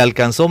domo que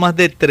alcanzó más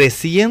de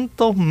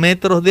 300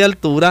 metros de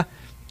altura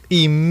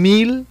y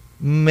 1000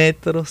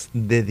 metros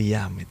de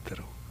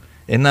diámetro.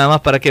 Es nada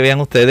más para que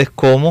vean ustedes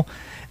cómo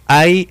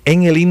hay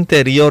en el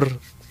interior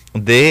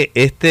de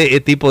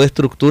este tipo de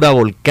estructura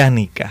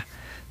volcánica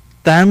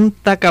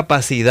tanta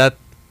capacidad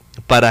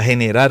para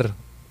generar.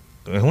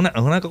 Es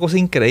una cosa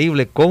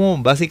increíble cómo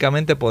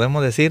básicamente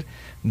podemos decir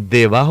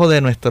debajo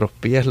de nuestros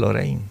pies,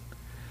 Lorraine,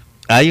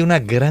 hay una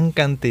gran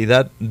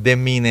cantidad de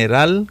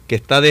mineral que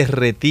está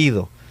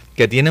derretido,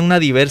 que tiene una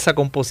diversa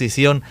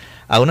composición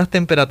a unas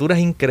temperaturas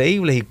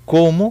increíbles, y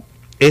cómo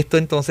esto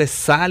entonces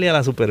sale a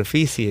la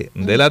superficie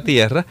de la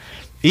Tierra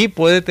y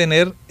puede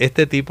tener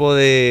este tipo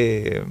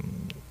de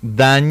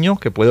daño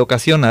que puede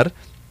ocasionar,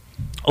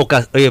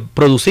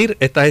 producir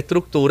estas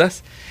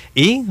estructuras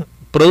y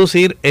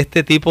producir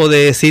este tipo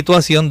de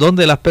situación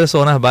donde las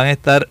personas van a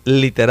estar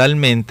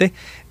literalmente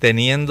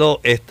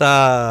teniendo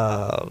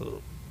esta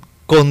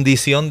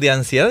condición de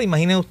ansiedad.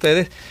 Imaginen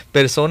ustedes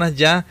personas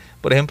ya,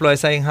 por ejemplo,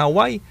 esa en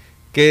Hawái,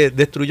 que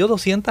destruyó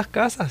 200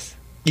 casas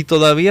y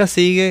todavía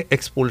sigue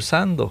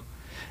expulsando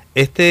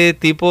este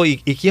tipo. ¿Y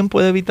quién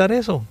puede evitar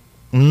eso?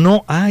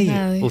 No hay.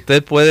 Nadie.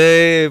 Usted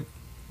puede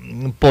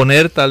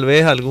poner tal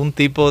vez algún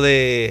tipo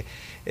de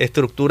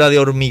estructura de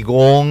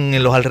hormigón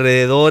en los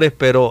alrededores,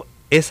 pero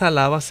esa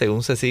lava,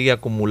 según se sigue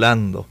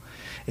acumulando,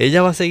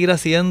 ella va a seguir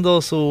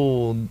haciendo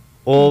su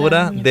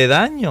obra de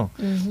daño.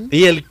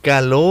 Y el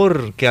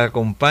calor que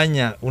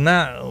acompaña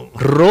una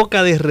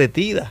roca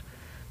derretida,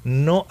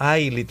 no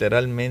hay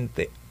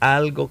literalmente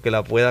algo que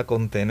la pueda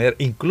contener.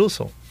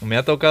 Incluso me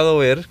ha tocado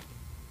ver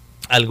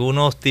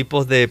algunos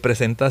tipos de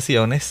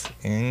presentaciones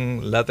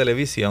en la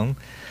televisión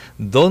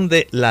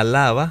donde la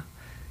lava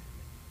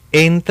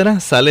entra,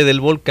 sale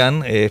del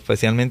volcán,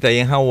 especialmente ahí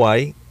en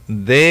Hawái,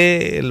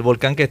 del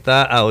volcán que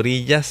está a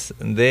orillas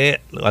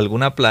de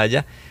alguna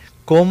playa,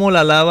 cómo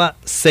la lava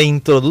se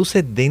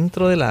introduce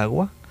dentro del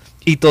agua,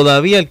 y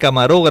todavía el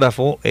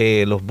camarógrafo,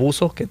 los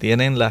buzos que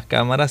tienen las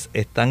cámaras,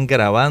 están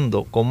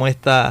grabando cómo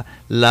esta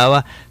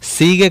lava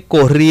sigue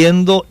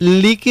corriendo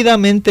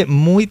líquidamente,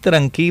 muy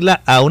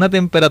tranquila, a una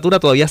temperatura,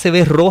 todavía se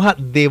ve roja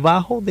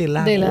debajo del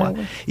agua.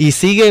 Y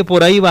sigue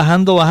por ahí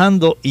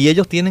bajando, y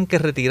ellos tienen que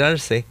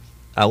retirarse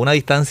a una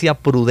distancia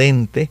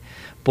prudente,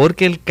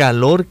 porque el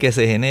calor que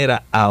se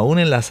genera aún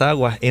en las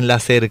aguas, en la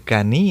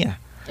cercanía,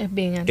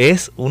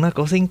 es una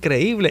cosa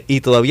increíble.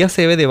 Y todavía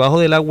se ve debajo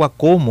del agua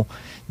cómo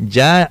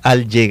ya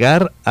al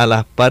llegar a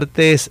las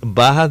partes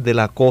bajas de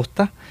la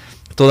costa,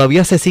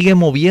 todavía se sigue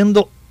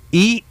moviendo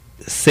y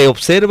se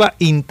observa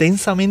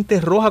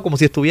intensamente roja, como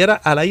si estuviera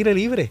al aire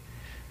libre.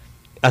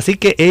 Así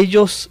que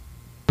ellos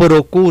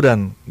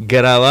procuran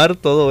grabar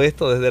todo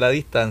esto desde la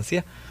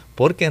distancia,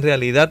 porque en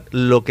realidad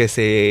lo que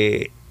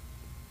se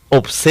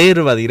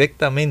observa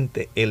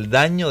directamente, el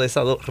daño de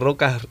esas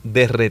rocas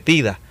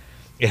derretidas,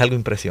 es algo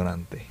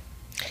impresionante.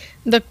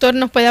 Doctor,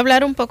 ¿nos puede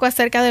hablar un poco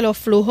acerca de los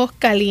flujos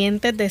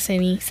calientes de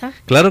ceniza?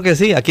 Claro que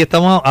sí, aquí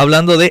estamos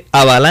hablando de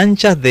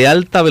avalanchas de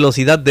alta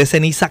velocidad de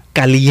ceniza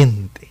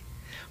caliente,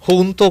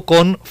 junto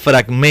con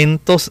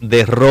fragmentos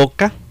de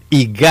roca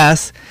y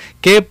gas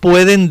que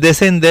pueden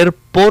descender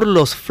por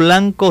los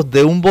flancos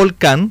de un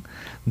volcán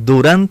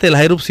durante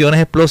las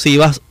erupciones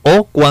explosivas,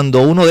 o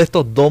cuando uno de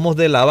estos domos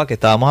de lava que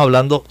estábamos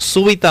hablando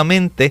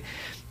súbitamente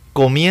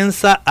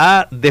comienza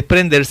a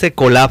desprenderse,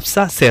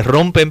 colapsa, se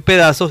rompe en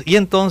pedazos, y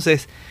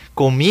entonces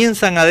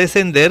comienzan a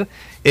descender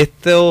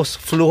estos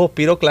flujos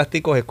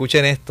piroclásticos.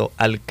 Escuchen esto,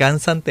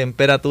 alcanzan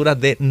temperaturas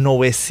de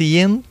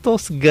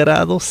 900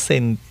 grados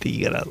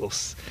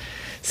centígrados.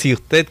 Si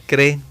usted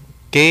cree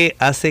que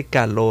hace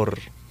calor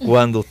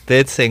cuando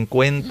usted se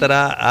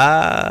encuentra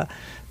a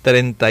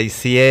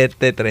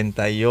 37,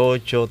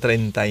 38,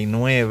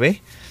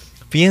 39,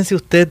 piense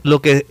usted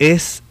lo que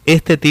es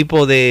este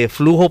tipo de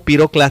flujo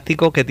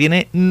piroclástico que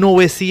tiene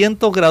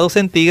 900 grados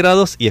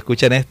centígrados, y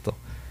escuchen esto,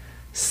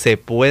 se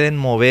pueden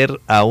mover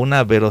a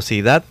una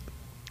velocidad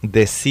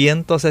de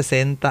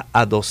 160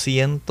 a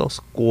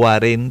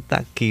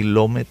 240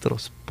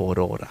 kilómetros por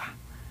hora.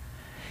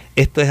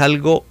 Esto es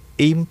algo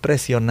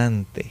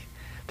impresionante.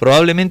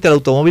 Probablemente el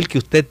automóvil que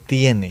usted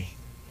tiene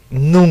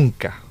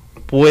nunca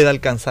pueda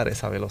alcanzar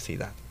esa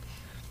velocidad.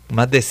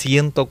 Más de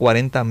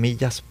 140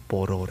 millas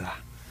por hora.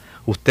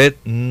 Usted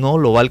no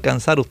lo va a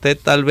alcanzar. Usted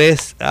tal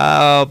vez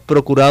ha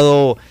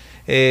procurado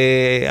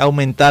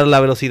aumentar la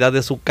velocidad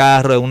de su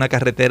carro en una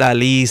carretera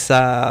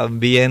lisa,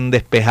 bien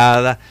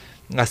despejada,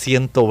 a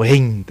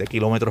 120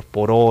 kilómetros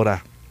por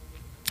hora.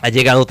 Ha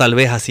llegado tal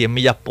vez a 100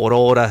 millas por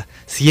hora,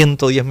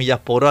 110 millas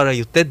por hora, y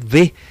usted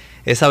ve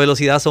esa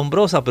velocidad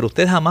asombrosa, pero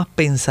usted jamás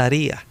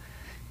pensaría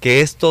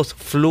que estos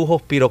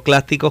flujos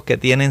piroclásticos que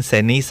tienen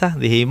ceniza,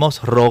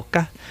 dijimos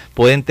rocas,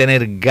 pueden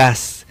tener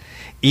gas,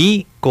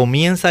 y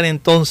comienzan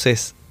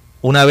entonces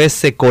una vez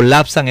se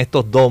colapsan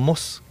estos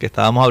domos, que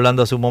estábamos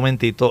hablando hace un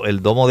momentito,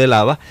 el domo de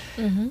lava,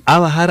 a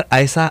bajar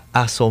a esa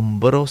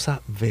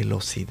asombrosa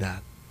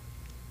velocidad.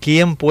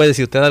 ¿Quién puede,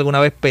 si usted alguna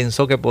vez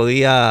pensó que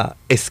podía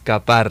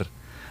escapar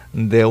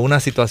de una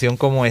situación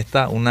como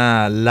esta,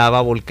 una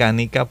lava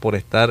volcánica, por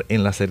estar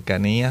en la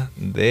cercanía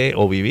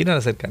o vivir en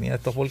la cercanía de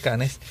estos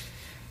volcanes?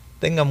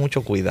 Tenga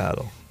mucho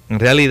cuidado. En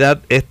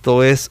realidad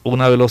esto es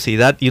una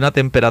velocidad y una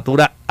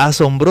temperatura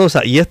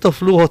asombrosa, y estos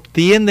flujos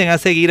tienden a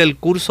seguir el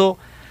curso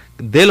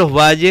de los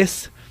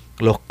valles,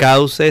 los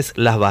cauces,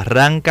 las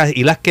barrancas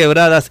y las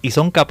quebradas, y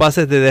son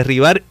capaces de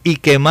derribar y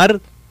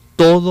quemar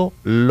todo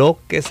lo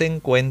que se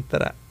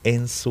encuentra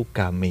en su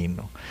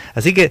camino.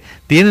 Así que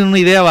tienen una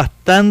idea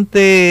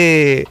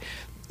bastante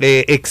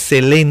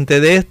excelente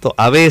de esto.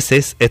 A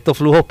veces estos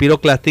flujos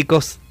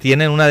piroclásticos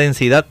tienen una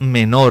densidad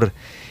menor,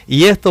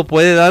 y esto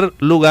puede dar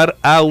lugar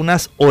a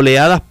unas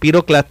oleadas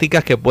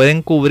piroclásticas que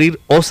pueden cubrir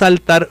o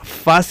saltar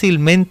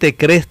fácilmente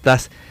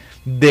crestas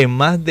de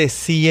más de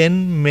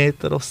 100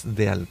 metros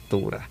de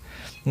altura.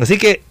 Así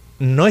que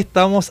no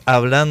estamos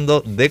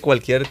hablando de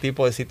cualquier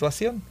tipo de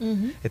situación.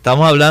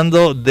 Estamos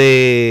hablando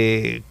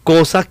de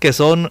cosas que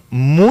son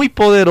muy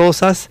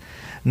poderosas.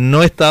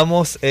 No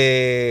estamos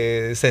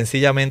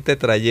sencillamente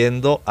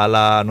trayendo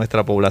a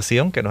nuestra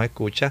población que nos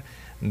escucha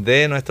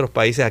de nuestros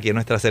países, aquí en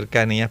nuestra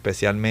cercanía,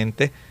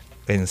 especialmente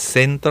en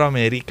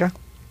Centroamérica,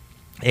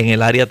 en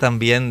el área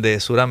también de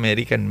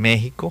Sudamérica, en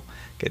México,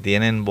 que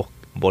tienen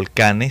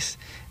volcanes,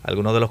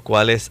 algunos de los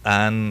cuales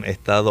han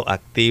estado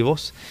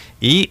activos,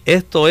 y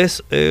esto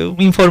es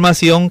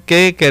información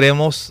que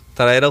queremos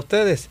traer a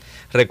ustedes.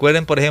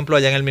 Recuerden, por ejemplo,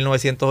 allá en el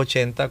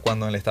 1980,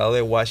 cuando en el estado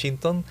de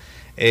Washington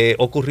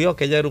ocurrió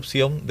aquella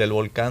erupción del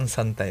volcán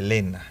Santa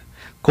Elena.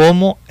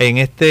 Como en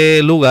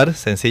este lugar,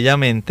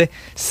 sencillamente,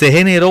 se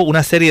generó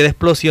una serie de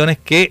explosiones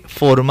que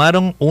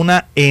formaron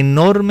una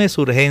enorme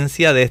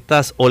surgencia de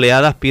estas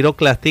oleadas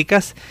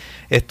piroclásticas.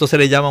 Esto se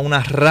le llama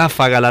una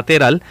ráfaga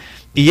lateral,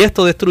 y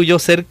esto destruyó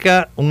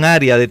un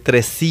área de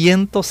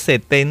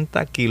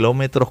 370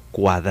 kilómetros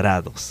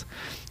cuadrados.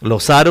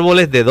 Los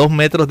árboles de 2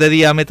 metros de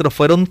diámetro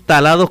fueron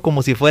talados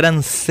como si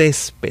fueran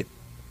césped.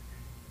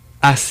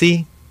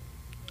 Así,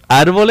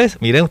 árboles,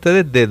 miren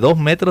ustedes, de 2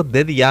 metros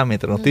de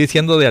diámetro, no estoy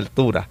diciendo de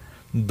altura,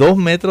 2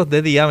 metros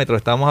de diámetro.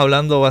 Estamos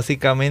hablando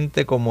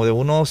básicamente como de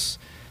unos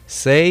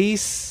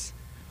 6,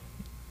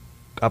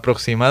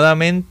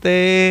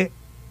 aproximadamente,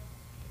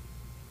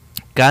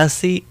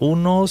 casi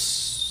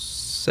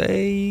unos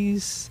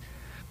 6,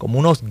 como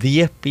unos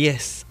 10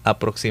 pies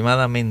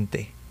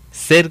aproximadamente,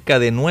 cerca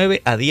de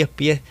 9 a 10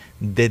 pies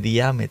de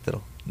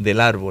diámetro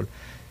del árbol.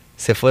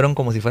 Se fueron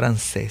como si fueran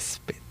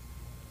césped.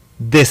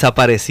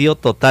 Desapareció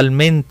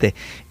totalmente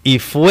y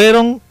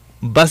fueron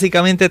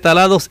básicamente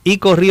talados, y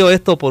corrió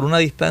esto por una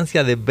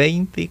distancia de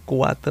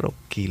 24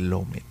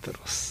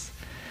 kilómetros.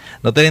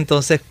 Noten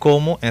entonces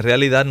cómo en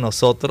realidad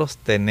nosotros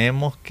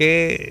tenemos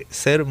que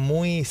ser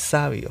muy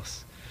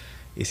sabios.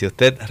 Y si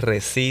usted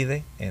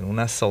reside en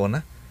una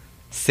zona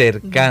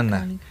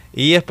cercana,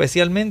 y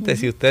especialmente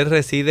si usted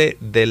reside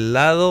del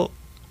lado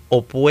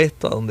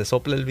opuesto a donde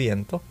sopla el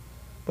viento,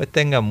 pues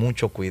tenga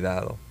mucho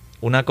cuidado.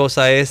 Una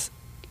cosa es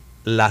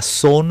la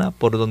zona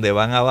por donde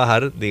van a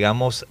bajar,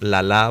 digamos,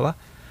 la lava,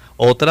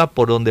 otra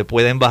por donde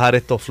pueden bajar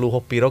estos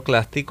flujos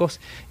piroclásticos,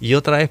 y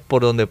otra es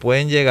por donde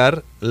pueden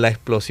llegar la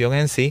explosión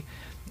en sí,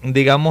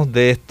 digamos,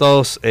 de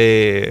estos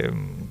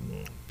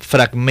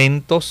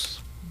fragmentos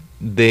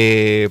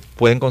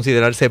pueden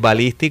considerarse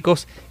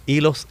balísticos, y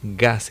los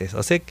gases.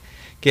 Así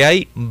que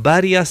hay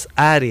varias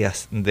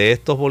áreas de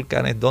estos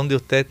volcanes donde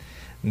usted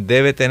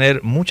debe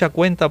tener mucha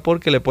cuenta,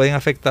 porque le pueden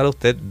afectar a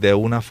usted de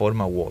una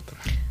forma u otra.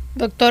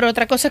 Doctor,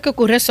 otra cosa que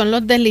ocurre son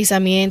los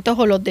deslizamientos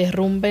o los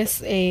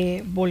derrumbes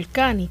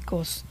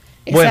volcánicos.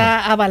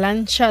 Esa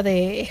avalancha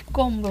de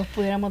escombros,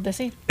 pudiéramos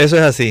decir. Eso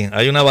es así.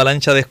 Hay una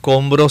avalancha de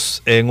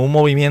escombros en un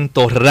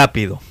movimiento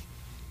rápido,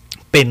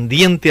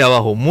 pendiente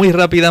abajo, muy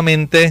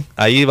rápidamente.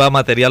 Ahí va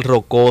material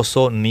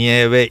rocoso,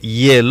 nieve,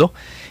 hielo,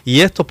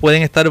 y estos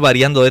pueden estar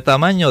variando de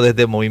tamaño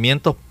desde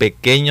movimientos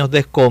pequeños de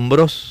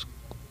escombros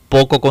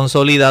poco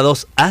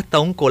consolidados hasta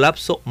un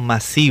colapso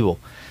masivo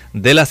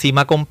de la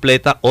cima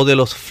completa o de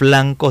los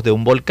flancos de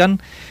un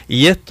volcán.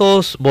 Y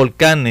estos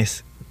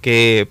volcanes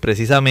que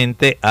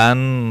precisamente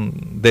han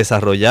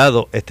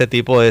desarrollado este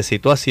tipo de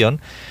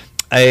situación,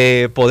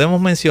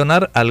 podemos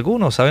mencionar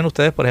algunos. Saben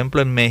ustedes, por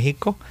ejemplo, en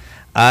México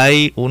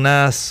hay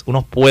unos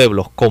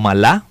pueblos,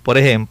 Comalá, por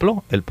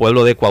ejemplo, el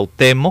pueblo de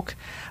Cuauhtémoc,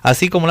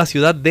 así como la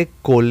ciudad de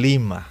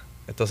Colima.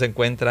 Esto se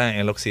encuentra en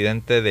el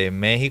occidente de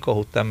México,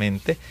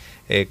 justamente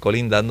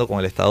colindando con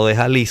el estado de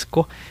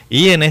Jalisco.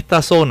 Y en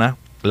esta zona,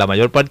 la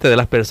mayor parte de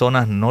las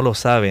personas no lo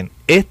saben,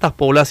 estas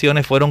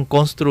poblaciones fueron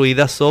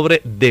construidas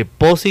sobre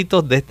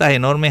depósitos de estas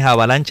enormes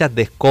avalanchas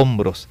de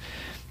escombros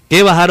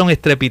que bajaron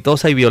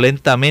estrepitosa y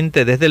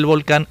violentamente desde el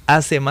volcán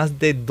hace más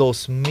de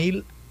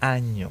 2000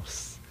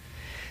 años.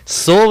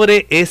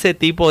 Sobre ese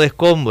tipo de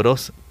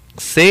escombros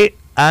se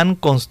han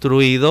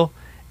construido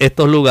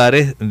estos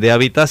lugares de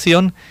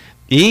habitación,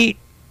 y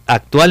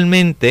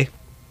actualmente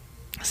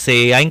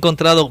se ha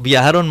encontrado,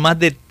 viajaron más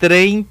de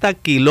 30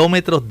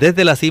 kilómetros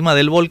desde la cima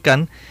del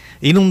volcán,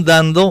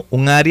 inundando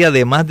un área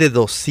de más de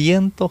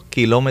 200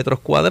 kilómetros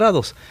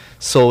cuadrados.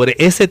 Sobre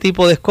ese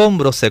tipo de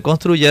escombros se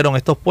construyeron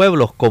estos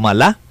pueblos,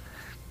 Comalá,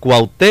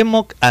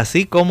 Cuauhtémoc,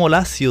 así como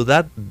la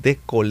ciudad de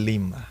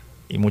Colima.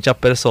 Y muchas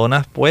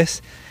personas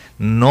pues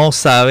no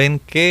saben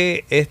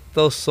que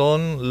estos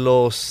son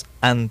los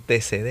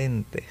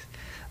antecedentes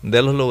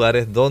de los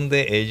lugares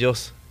donde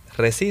ellos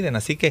residen.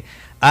 Así que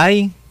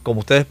hay,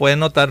 como ustedes pueden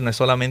notar, no es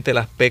solamente el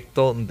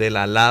aspecto de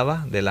la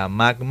lava, de la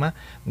magma,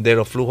 de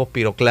los flujos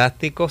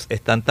piroclásticos,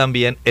 están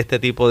también este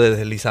tipo de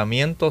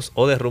deslizamientos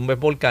o derrumbes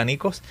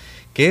volcánicos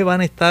que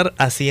van a estar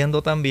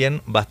haciendo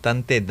también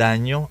bastante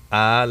daño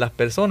a las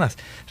personas.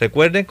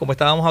 Recuerden, como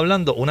estábamos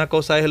hablando, una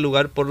cosa es el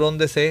lugar por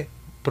donde se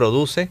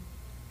produce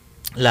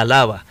la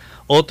lava,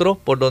 otro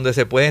por donde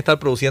se pueden estar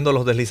produciendo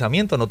los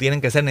deslizamientos, no tienen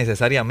que ser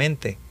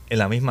necesariamente en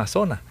la misma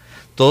zona.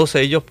 Todos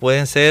ellos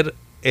pueden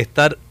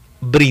estar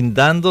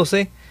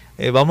brindándose,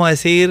 vamos a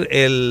decir,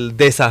 el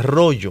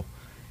desarrollo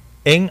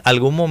en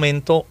algún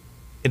momento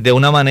de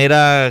una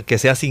manera que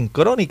sea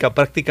sincrónica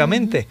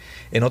prácticamente.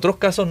 En otros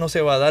casos no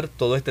se va a dar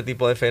todo este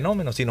tipo de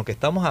fenómenos, sino que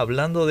estamos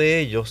hablando de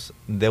ellos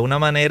de una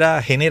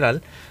manera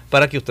general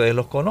para que ustedes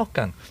los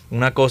conozcan.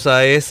 Una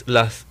cosa es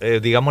las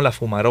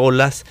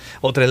fumarolas,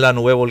 otra es la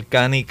nube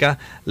volcánica,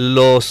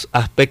 los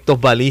aspectos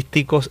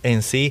balísticos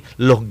en sí,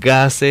 los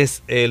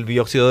gases, el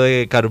dióxido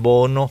de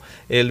carbono,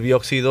 el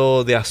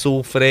dióxido de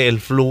azufre, el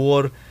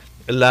flúor,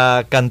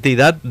 la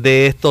cantidad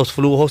de estos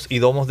flujos y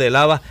domos de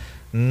lava.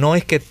 No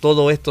es que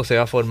todo esto se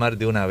va a formar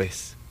de una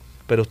vez,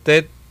 pero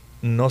usted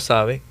no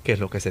sabe qué es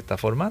lo que se está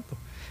formando.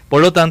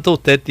 Por lo tanto,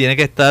 usted tiene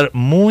que estar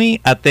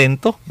muy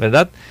atento,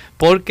 ¿verdad?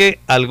 Porque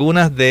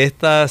algunas de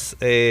estas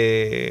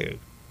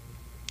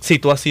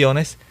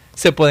situaciones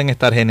se pueden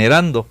estar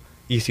generando.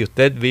 Y si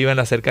usted vive en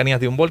las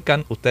cercanías de un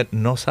volcán, usted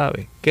no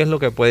sabe qué es lo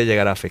que puede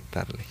llegar a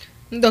afectarle.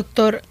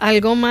 Doctor,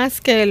 algo más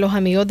que los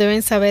amigos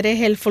deben saber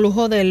es el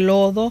flujo de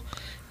lodo,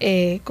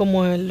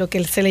 como lo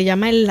que se le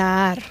llama el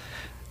lahar.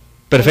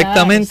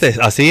 Perfectamente,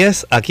 así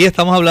es. Aquí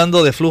estamos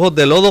hablando de flujos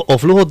de lodo o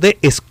flujos de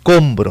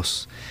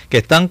escombros, que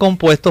están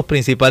compuestos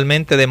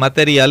principalmente de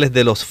materiales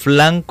de los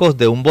flancos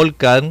de un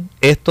volcán.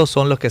 Estos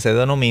son los que se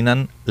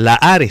denominan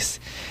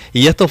lahares.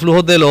 Y estos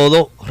flujos de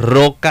lodo,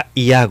 roca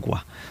y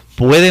agua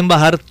pueden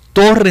bajar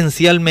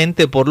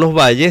torrencialmente por los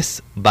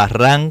valles,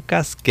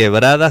 barrancas,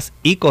 quebradas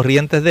y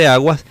corrientes de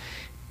aguas.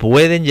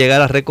 Pueden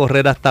llegar a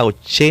recorrer hasta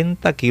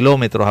 80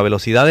 kilómetros a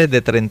velocidades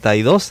de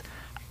 32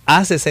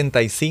 a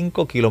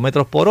 65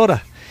 kilómetros por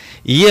hora.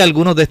 Y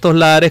algunos de estos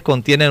lahares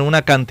contienen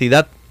una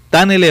cantidad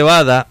tan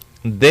elevada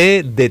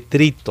de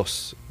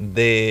detritos,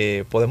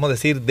 podemos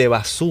decir, de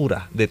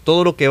basura, de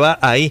todo lo que va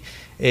ahí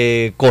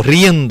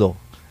corriendo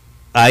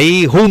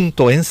ahí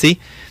junto en sí,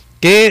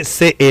 que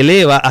se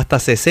eleva hasta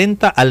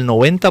 60 al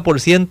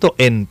 90%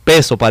 en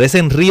peso.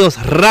 Parecen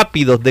ríos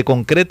rápidos de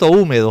concreto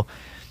húmedo.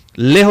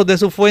 Lejos de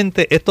su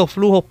fuente, estos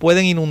flujos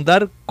pueden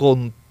inundar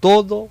con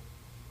todo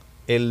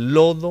el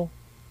lodo,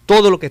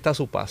 todo lo que está a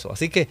su paso.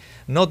 Así que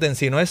noten,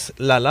 si no es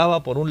la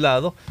lava por un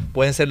lado,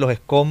 pueden ser los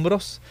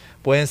escombros,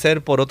 pueden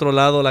ser por otro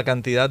lado la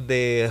cantidad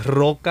de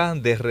roca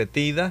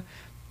derretida.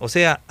 O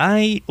sea,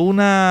 hay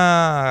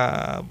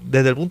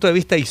desde el punto de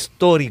vista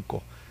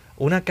histórico,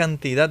 una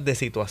cantidad de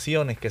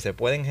situaciones que se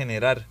pueden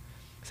generar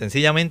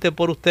sencillamente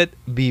por usted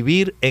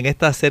vivir en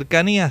estas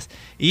cercanías.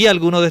 Y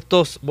algunos de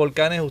estos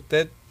volcanes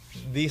usted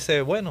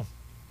dice, bueno,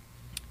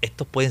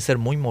 estos pueden ser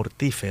muy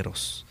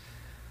mortíferos.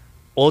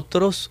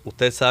 Otros,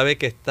 usted sabe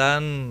que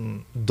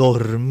están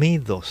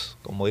dormidos,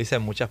 como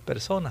dicen muchas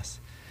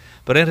personas.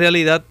 Pero en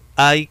realidad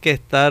hay que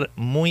estar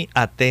muy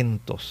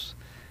atentos.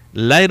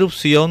 La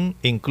erupción,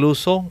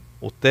 incluso,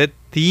 usted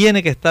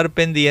tiene que estar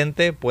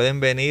pendiente. Pueden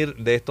venir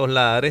de estos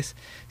lahares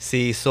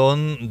si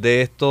son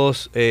de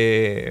estos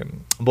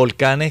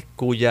volcanes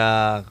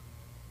cuya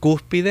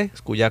cúspide,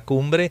 cuya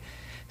cumbre,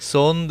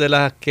 son de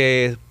las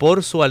que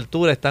por su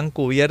altura están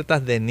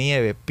cubiertas de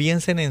nieve.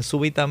 Piensen en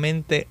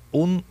súbitamente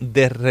un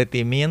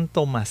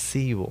derretimiento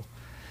masivo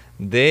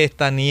de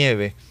esta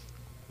nieve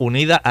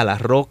unida a la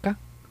roca,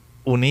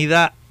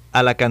 unida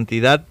a la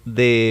cantidad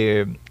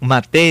de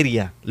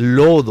materia,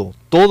 lodo,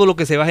 todo lo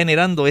que se va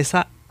generando,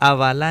 esa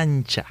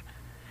avalancha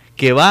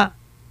que va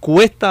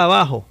cuesta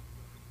abajo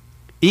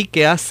y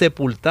que ha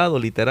sepultado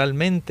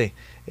literalmente.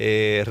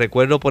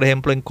 Recuerdo, por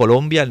ejemplo, en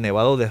Colombia, el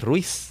Nevado de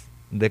Ruiz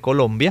de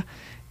Colombia,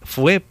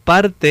 fue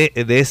parte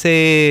de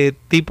ese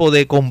tipo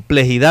de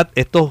complejidad.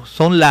 Estos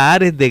son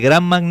lahares de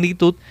gran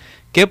magnitud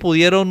que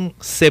pudieron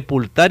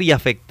sepultar y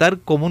afectar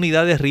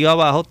comunidades río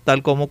abajo,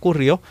 tal como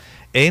ocurrió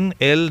en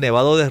el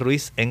Nevado de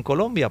Ruiz en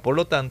Colombia. Por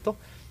lo tanto,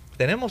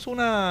 tenemos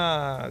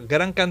una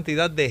gran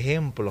cantidad de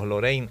ejemplos,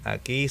 Lorraine,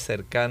 aquí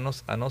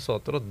cercanos a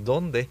nosotros,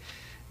 donde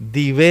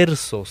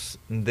diversos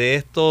de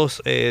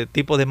estos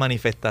tipos de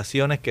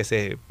manifestaciones que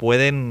se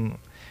pueden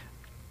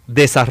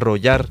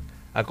desarrollar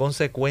a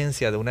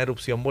consecuencia de una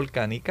erupción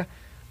volcánica,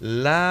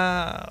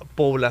 la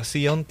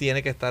población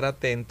tiene que estar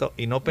atento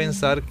y no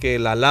pensar que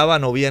la lava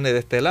no viene de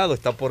este lado,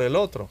 está por el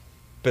otro.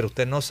 Pero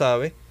usted no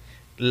sabe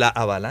la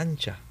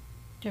avalancha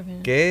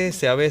que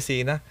se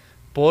avecina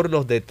por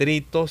los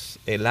detritos,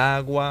 el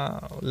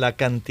agua, la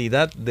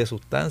cantidad de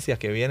sustancias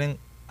que vienen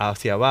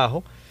hacia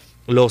abajo,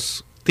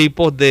 los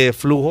tipos de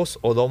flujos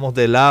o domos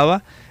de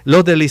lava,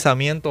 los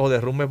deslizamientos o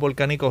derrumbes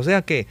volcánicos. O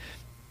sea que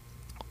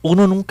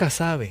uno nunca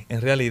sabe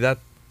en realidad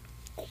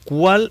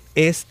cuál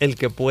es el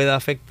que pueda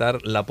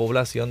afectar la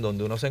población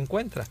donde uno se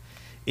encuentra.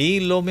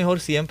 Y lo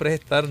mejor siempre es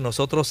estar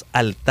nosotros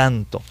al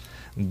tanto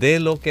de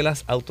lo que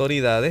las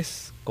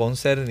autoridades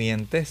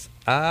concernientes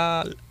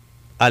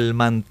al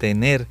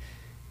mantener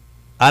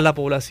a la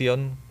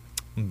población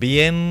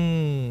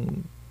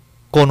bien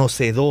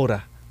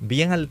conocedora,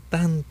 bien al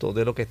tanto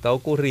de lo que está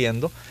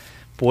ocurriendo,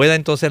 pueda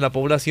entonces la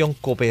población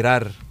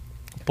cooperar,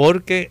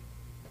 porque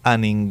a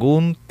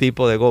ningún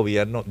tipo de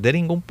gobierno de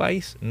ningún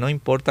país, no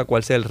importa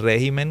cuál sea el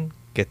régimen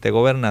que esté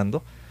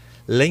gobernando,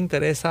 le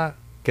interesa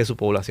que su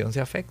población se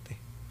afecte.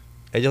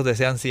 Ellos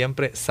desean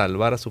siempre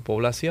salvar a su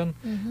población,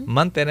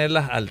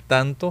 mantenerlas al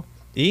tanto,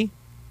 y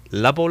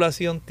la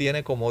población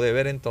tiene como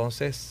deber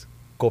entonces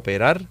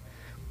cooperar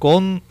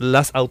con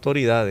las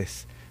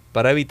autoridades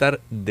para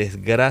evitar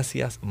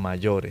desgracias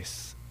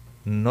mayores.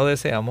 No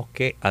deseamos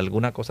que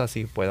alguna cosa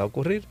así pueda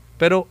ocurrir,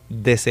 pero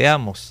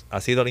deseamos, ha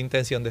sido la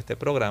intención de este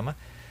programa,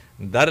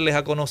 darles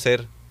a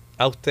conocer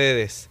a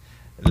ustedes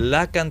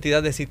la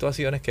cantidad de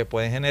situaciones que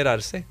pueden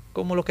generarse,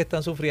 como lo que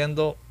están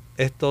sufriendo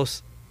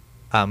estos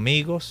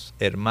amigos,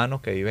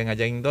 hermanos que viven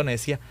allá en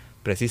Indonesia,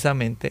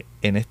 precisamente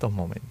en estos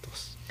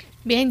momentos.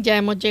 Bien, ya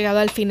hemos llegado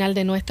al final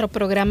de nuestro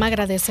programa.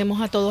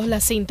 Agradecemos a todos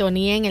la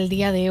sintonía en el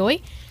día de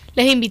hoy.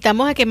 Les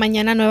invitamos a que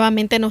mañana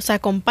nuevamente nos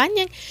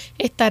acompañen.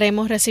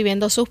 Estaremos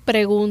recibiendo sus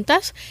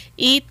preguntas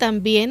y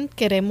también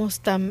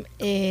queremos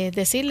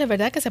decirles,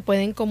 ¿verdad?, que se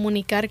pueden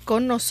comunicar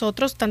con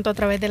nosotros tanto a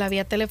través de la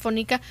vía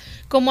telefónica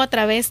como a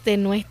través de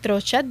nuestro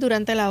chat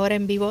durante la hora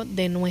en vivo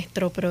de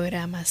nuestro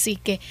programa. Así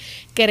que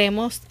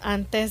queremos,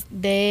 antes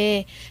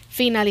de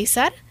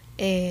finalizar,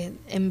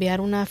 enviar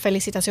una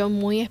felicitación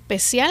muy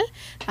especial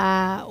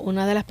a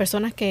una de las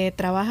personas que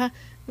trabaja,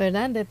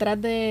 ¿verdad?,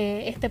 detrás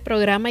de este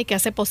programa y que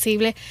hace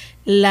posible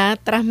la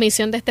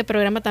transmisión de este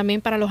programa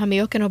también para los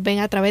amigos que nos ven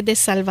a través de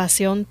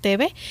Salvación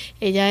TV.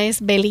 Ella es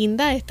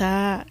Belinda,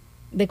 está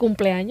de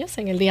cumpleaños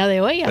en el día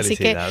de hoy, así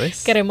que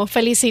queremos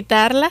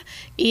felicitarla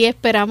y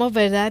esperamos,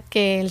 ¿verdad?,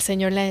 que el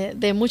Señor le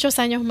dé muchos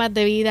años más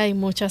de vida y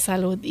mucha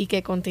salud y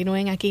que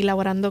continúen aquí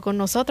laborando con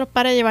nosotros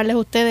para llevarles a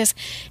ustedes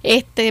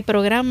este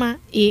programa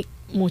y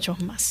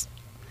muchos más.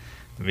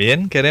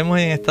 Bien, queremos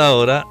en esta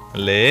hora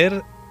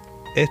leer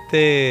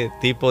este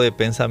tipo de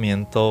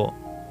pensamiento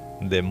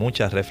de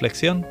mucha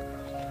reflexión.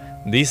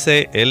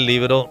 Dice el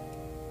libro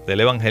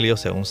del Evangelio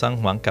según San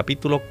Juan,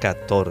 capítulo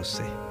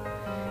 14,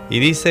 y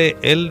dice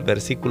el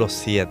versículo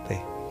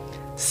 7: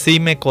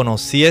 si me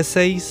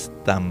conocieseis,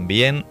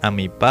 también a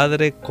mi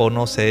Padre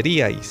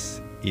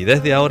conoceríais, y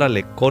desde ahora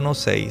le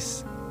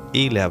conocéis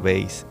y le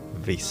habéis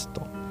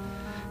visto.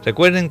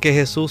 Recuerden que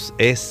Jesús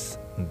es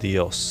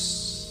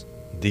Dios.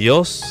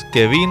 Dios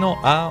que vino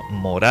a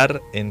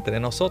morar entre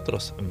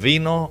nosotros,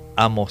 vino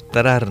a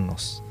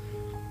mostrarnos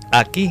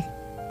aquí,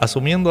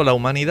 asumiendo la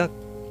humanidad,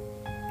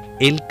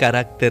 el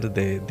carácter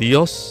de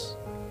Dios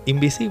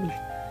invisible.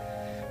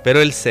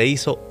 Pero Él se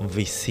hizo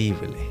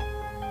visible,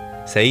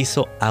 se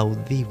hizo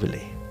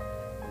audible,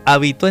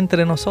 habitó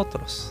entre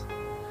nosotros.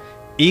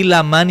 Y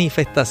la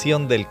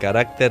manifestación del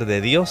carácter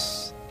de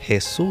Dios,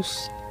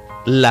 Jesús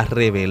la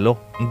reveló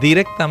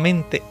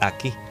directamente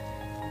aquí,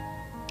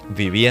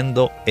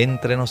 viviendo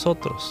entre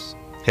nosotros.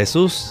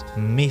 Jesús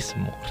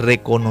mismo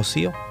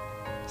reconoció,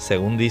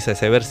 según dice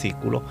ese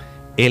versículo,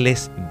 Él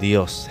es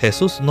Dios.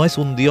 Jesús no es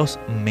un Dios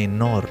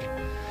menor,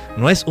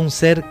 no es un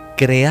ser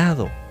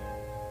creado,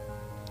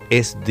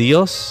 es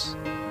Dios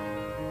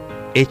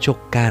hecho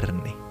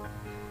carne.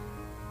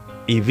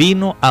 Y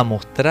vino a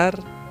mostrar,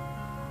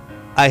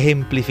 a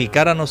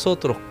ejemplificar a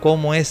nosotros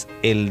cómo es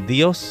el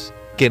Dios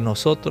que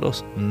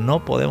nosotros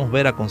no podemos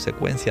ver a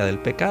consecuencia del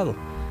pecado.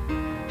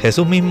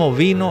 Jesús mismo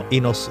vino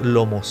y nos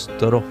lo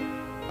mostró.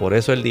 Por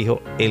eso Él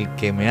dijo: el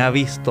que me ha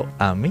visto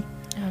a mí,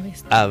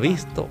 ha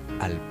visto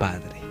al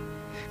Padre.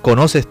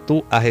 ¿Conoces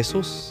tú a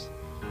Jesús?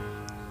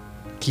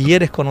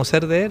 ¿Quieres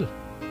conocer de Él?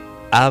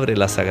 Abre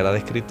la Sagrada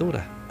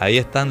Escritura. Ahí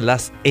están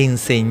las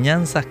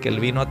enseñanzas que Él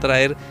vino a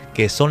traer,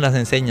 que son las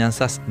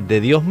enseñanzas de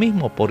Dios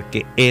mismo,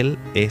 porque Él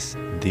es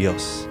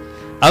Dios.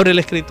 Abre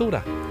la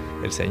Escritura.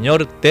 El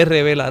Señor te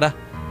revelará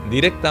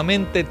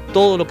directamente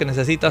todo lo que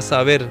necesitas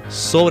saber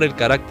sobre el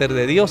carácter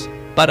de Dios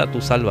para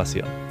tu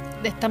salvación.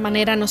 De esta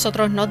manera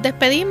nosotros nos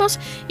despedimos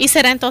y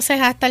será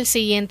entonces hasta el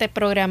siguiente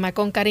programa.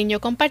 Con cariño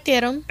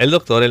compartieron el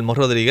doctor Elmo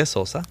Rodríguez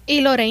Sosa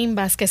y Lorraine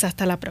Vázquez.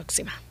 Hasta la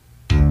próxima.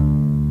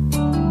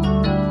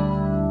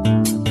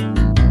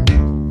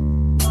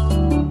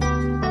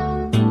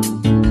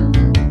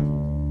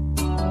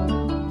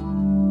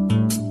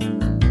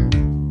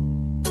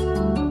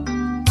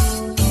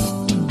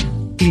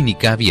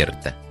 Clínica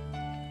Abierta.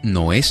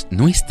 No es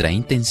nuestra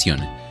intención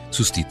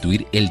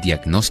sustituir el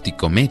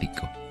diagnóstico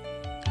médico.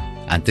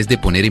 Antes de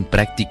poner en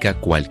práctica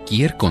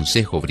cualquier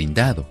consejo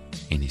brindado,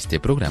 en este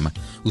programa,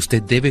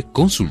 usted debe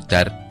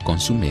consultar con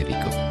su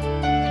médico.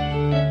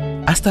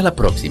 Hasta la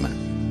próxima.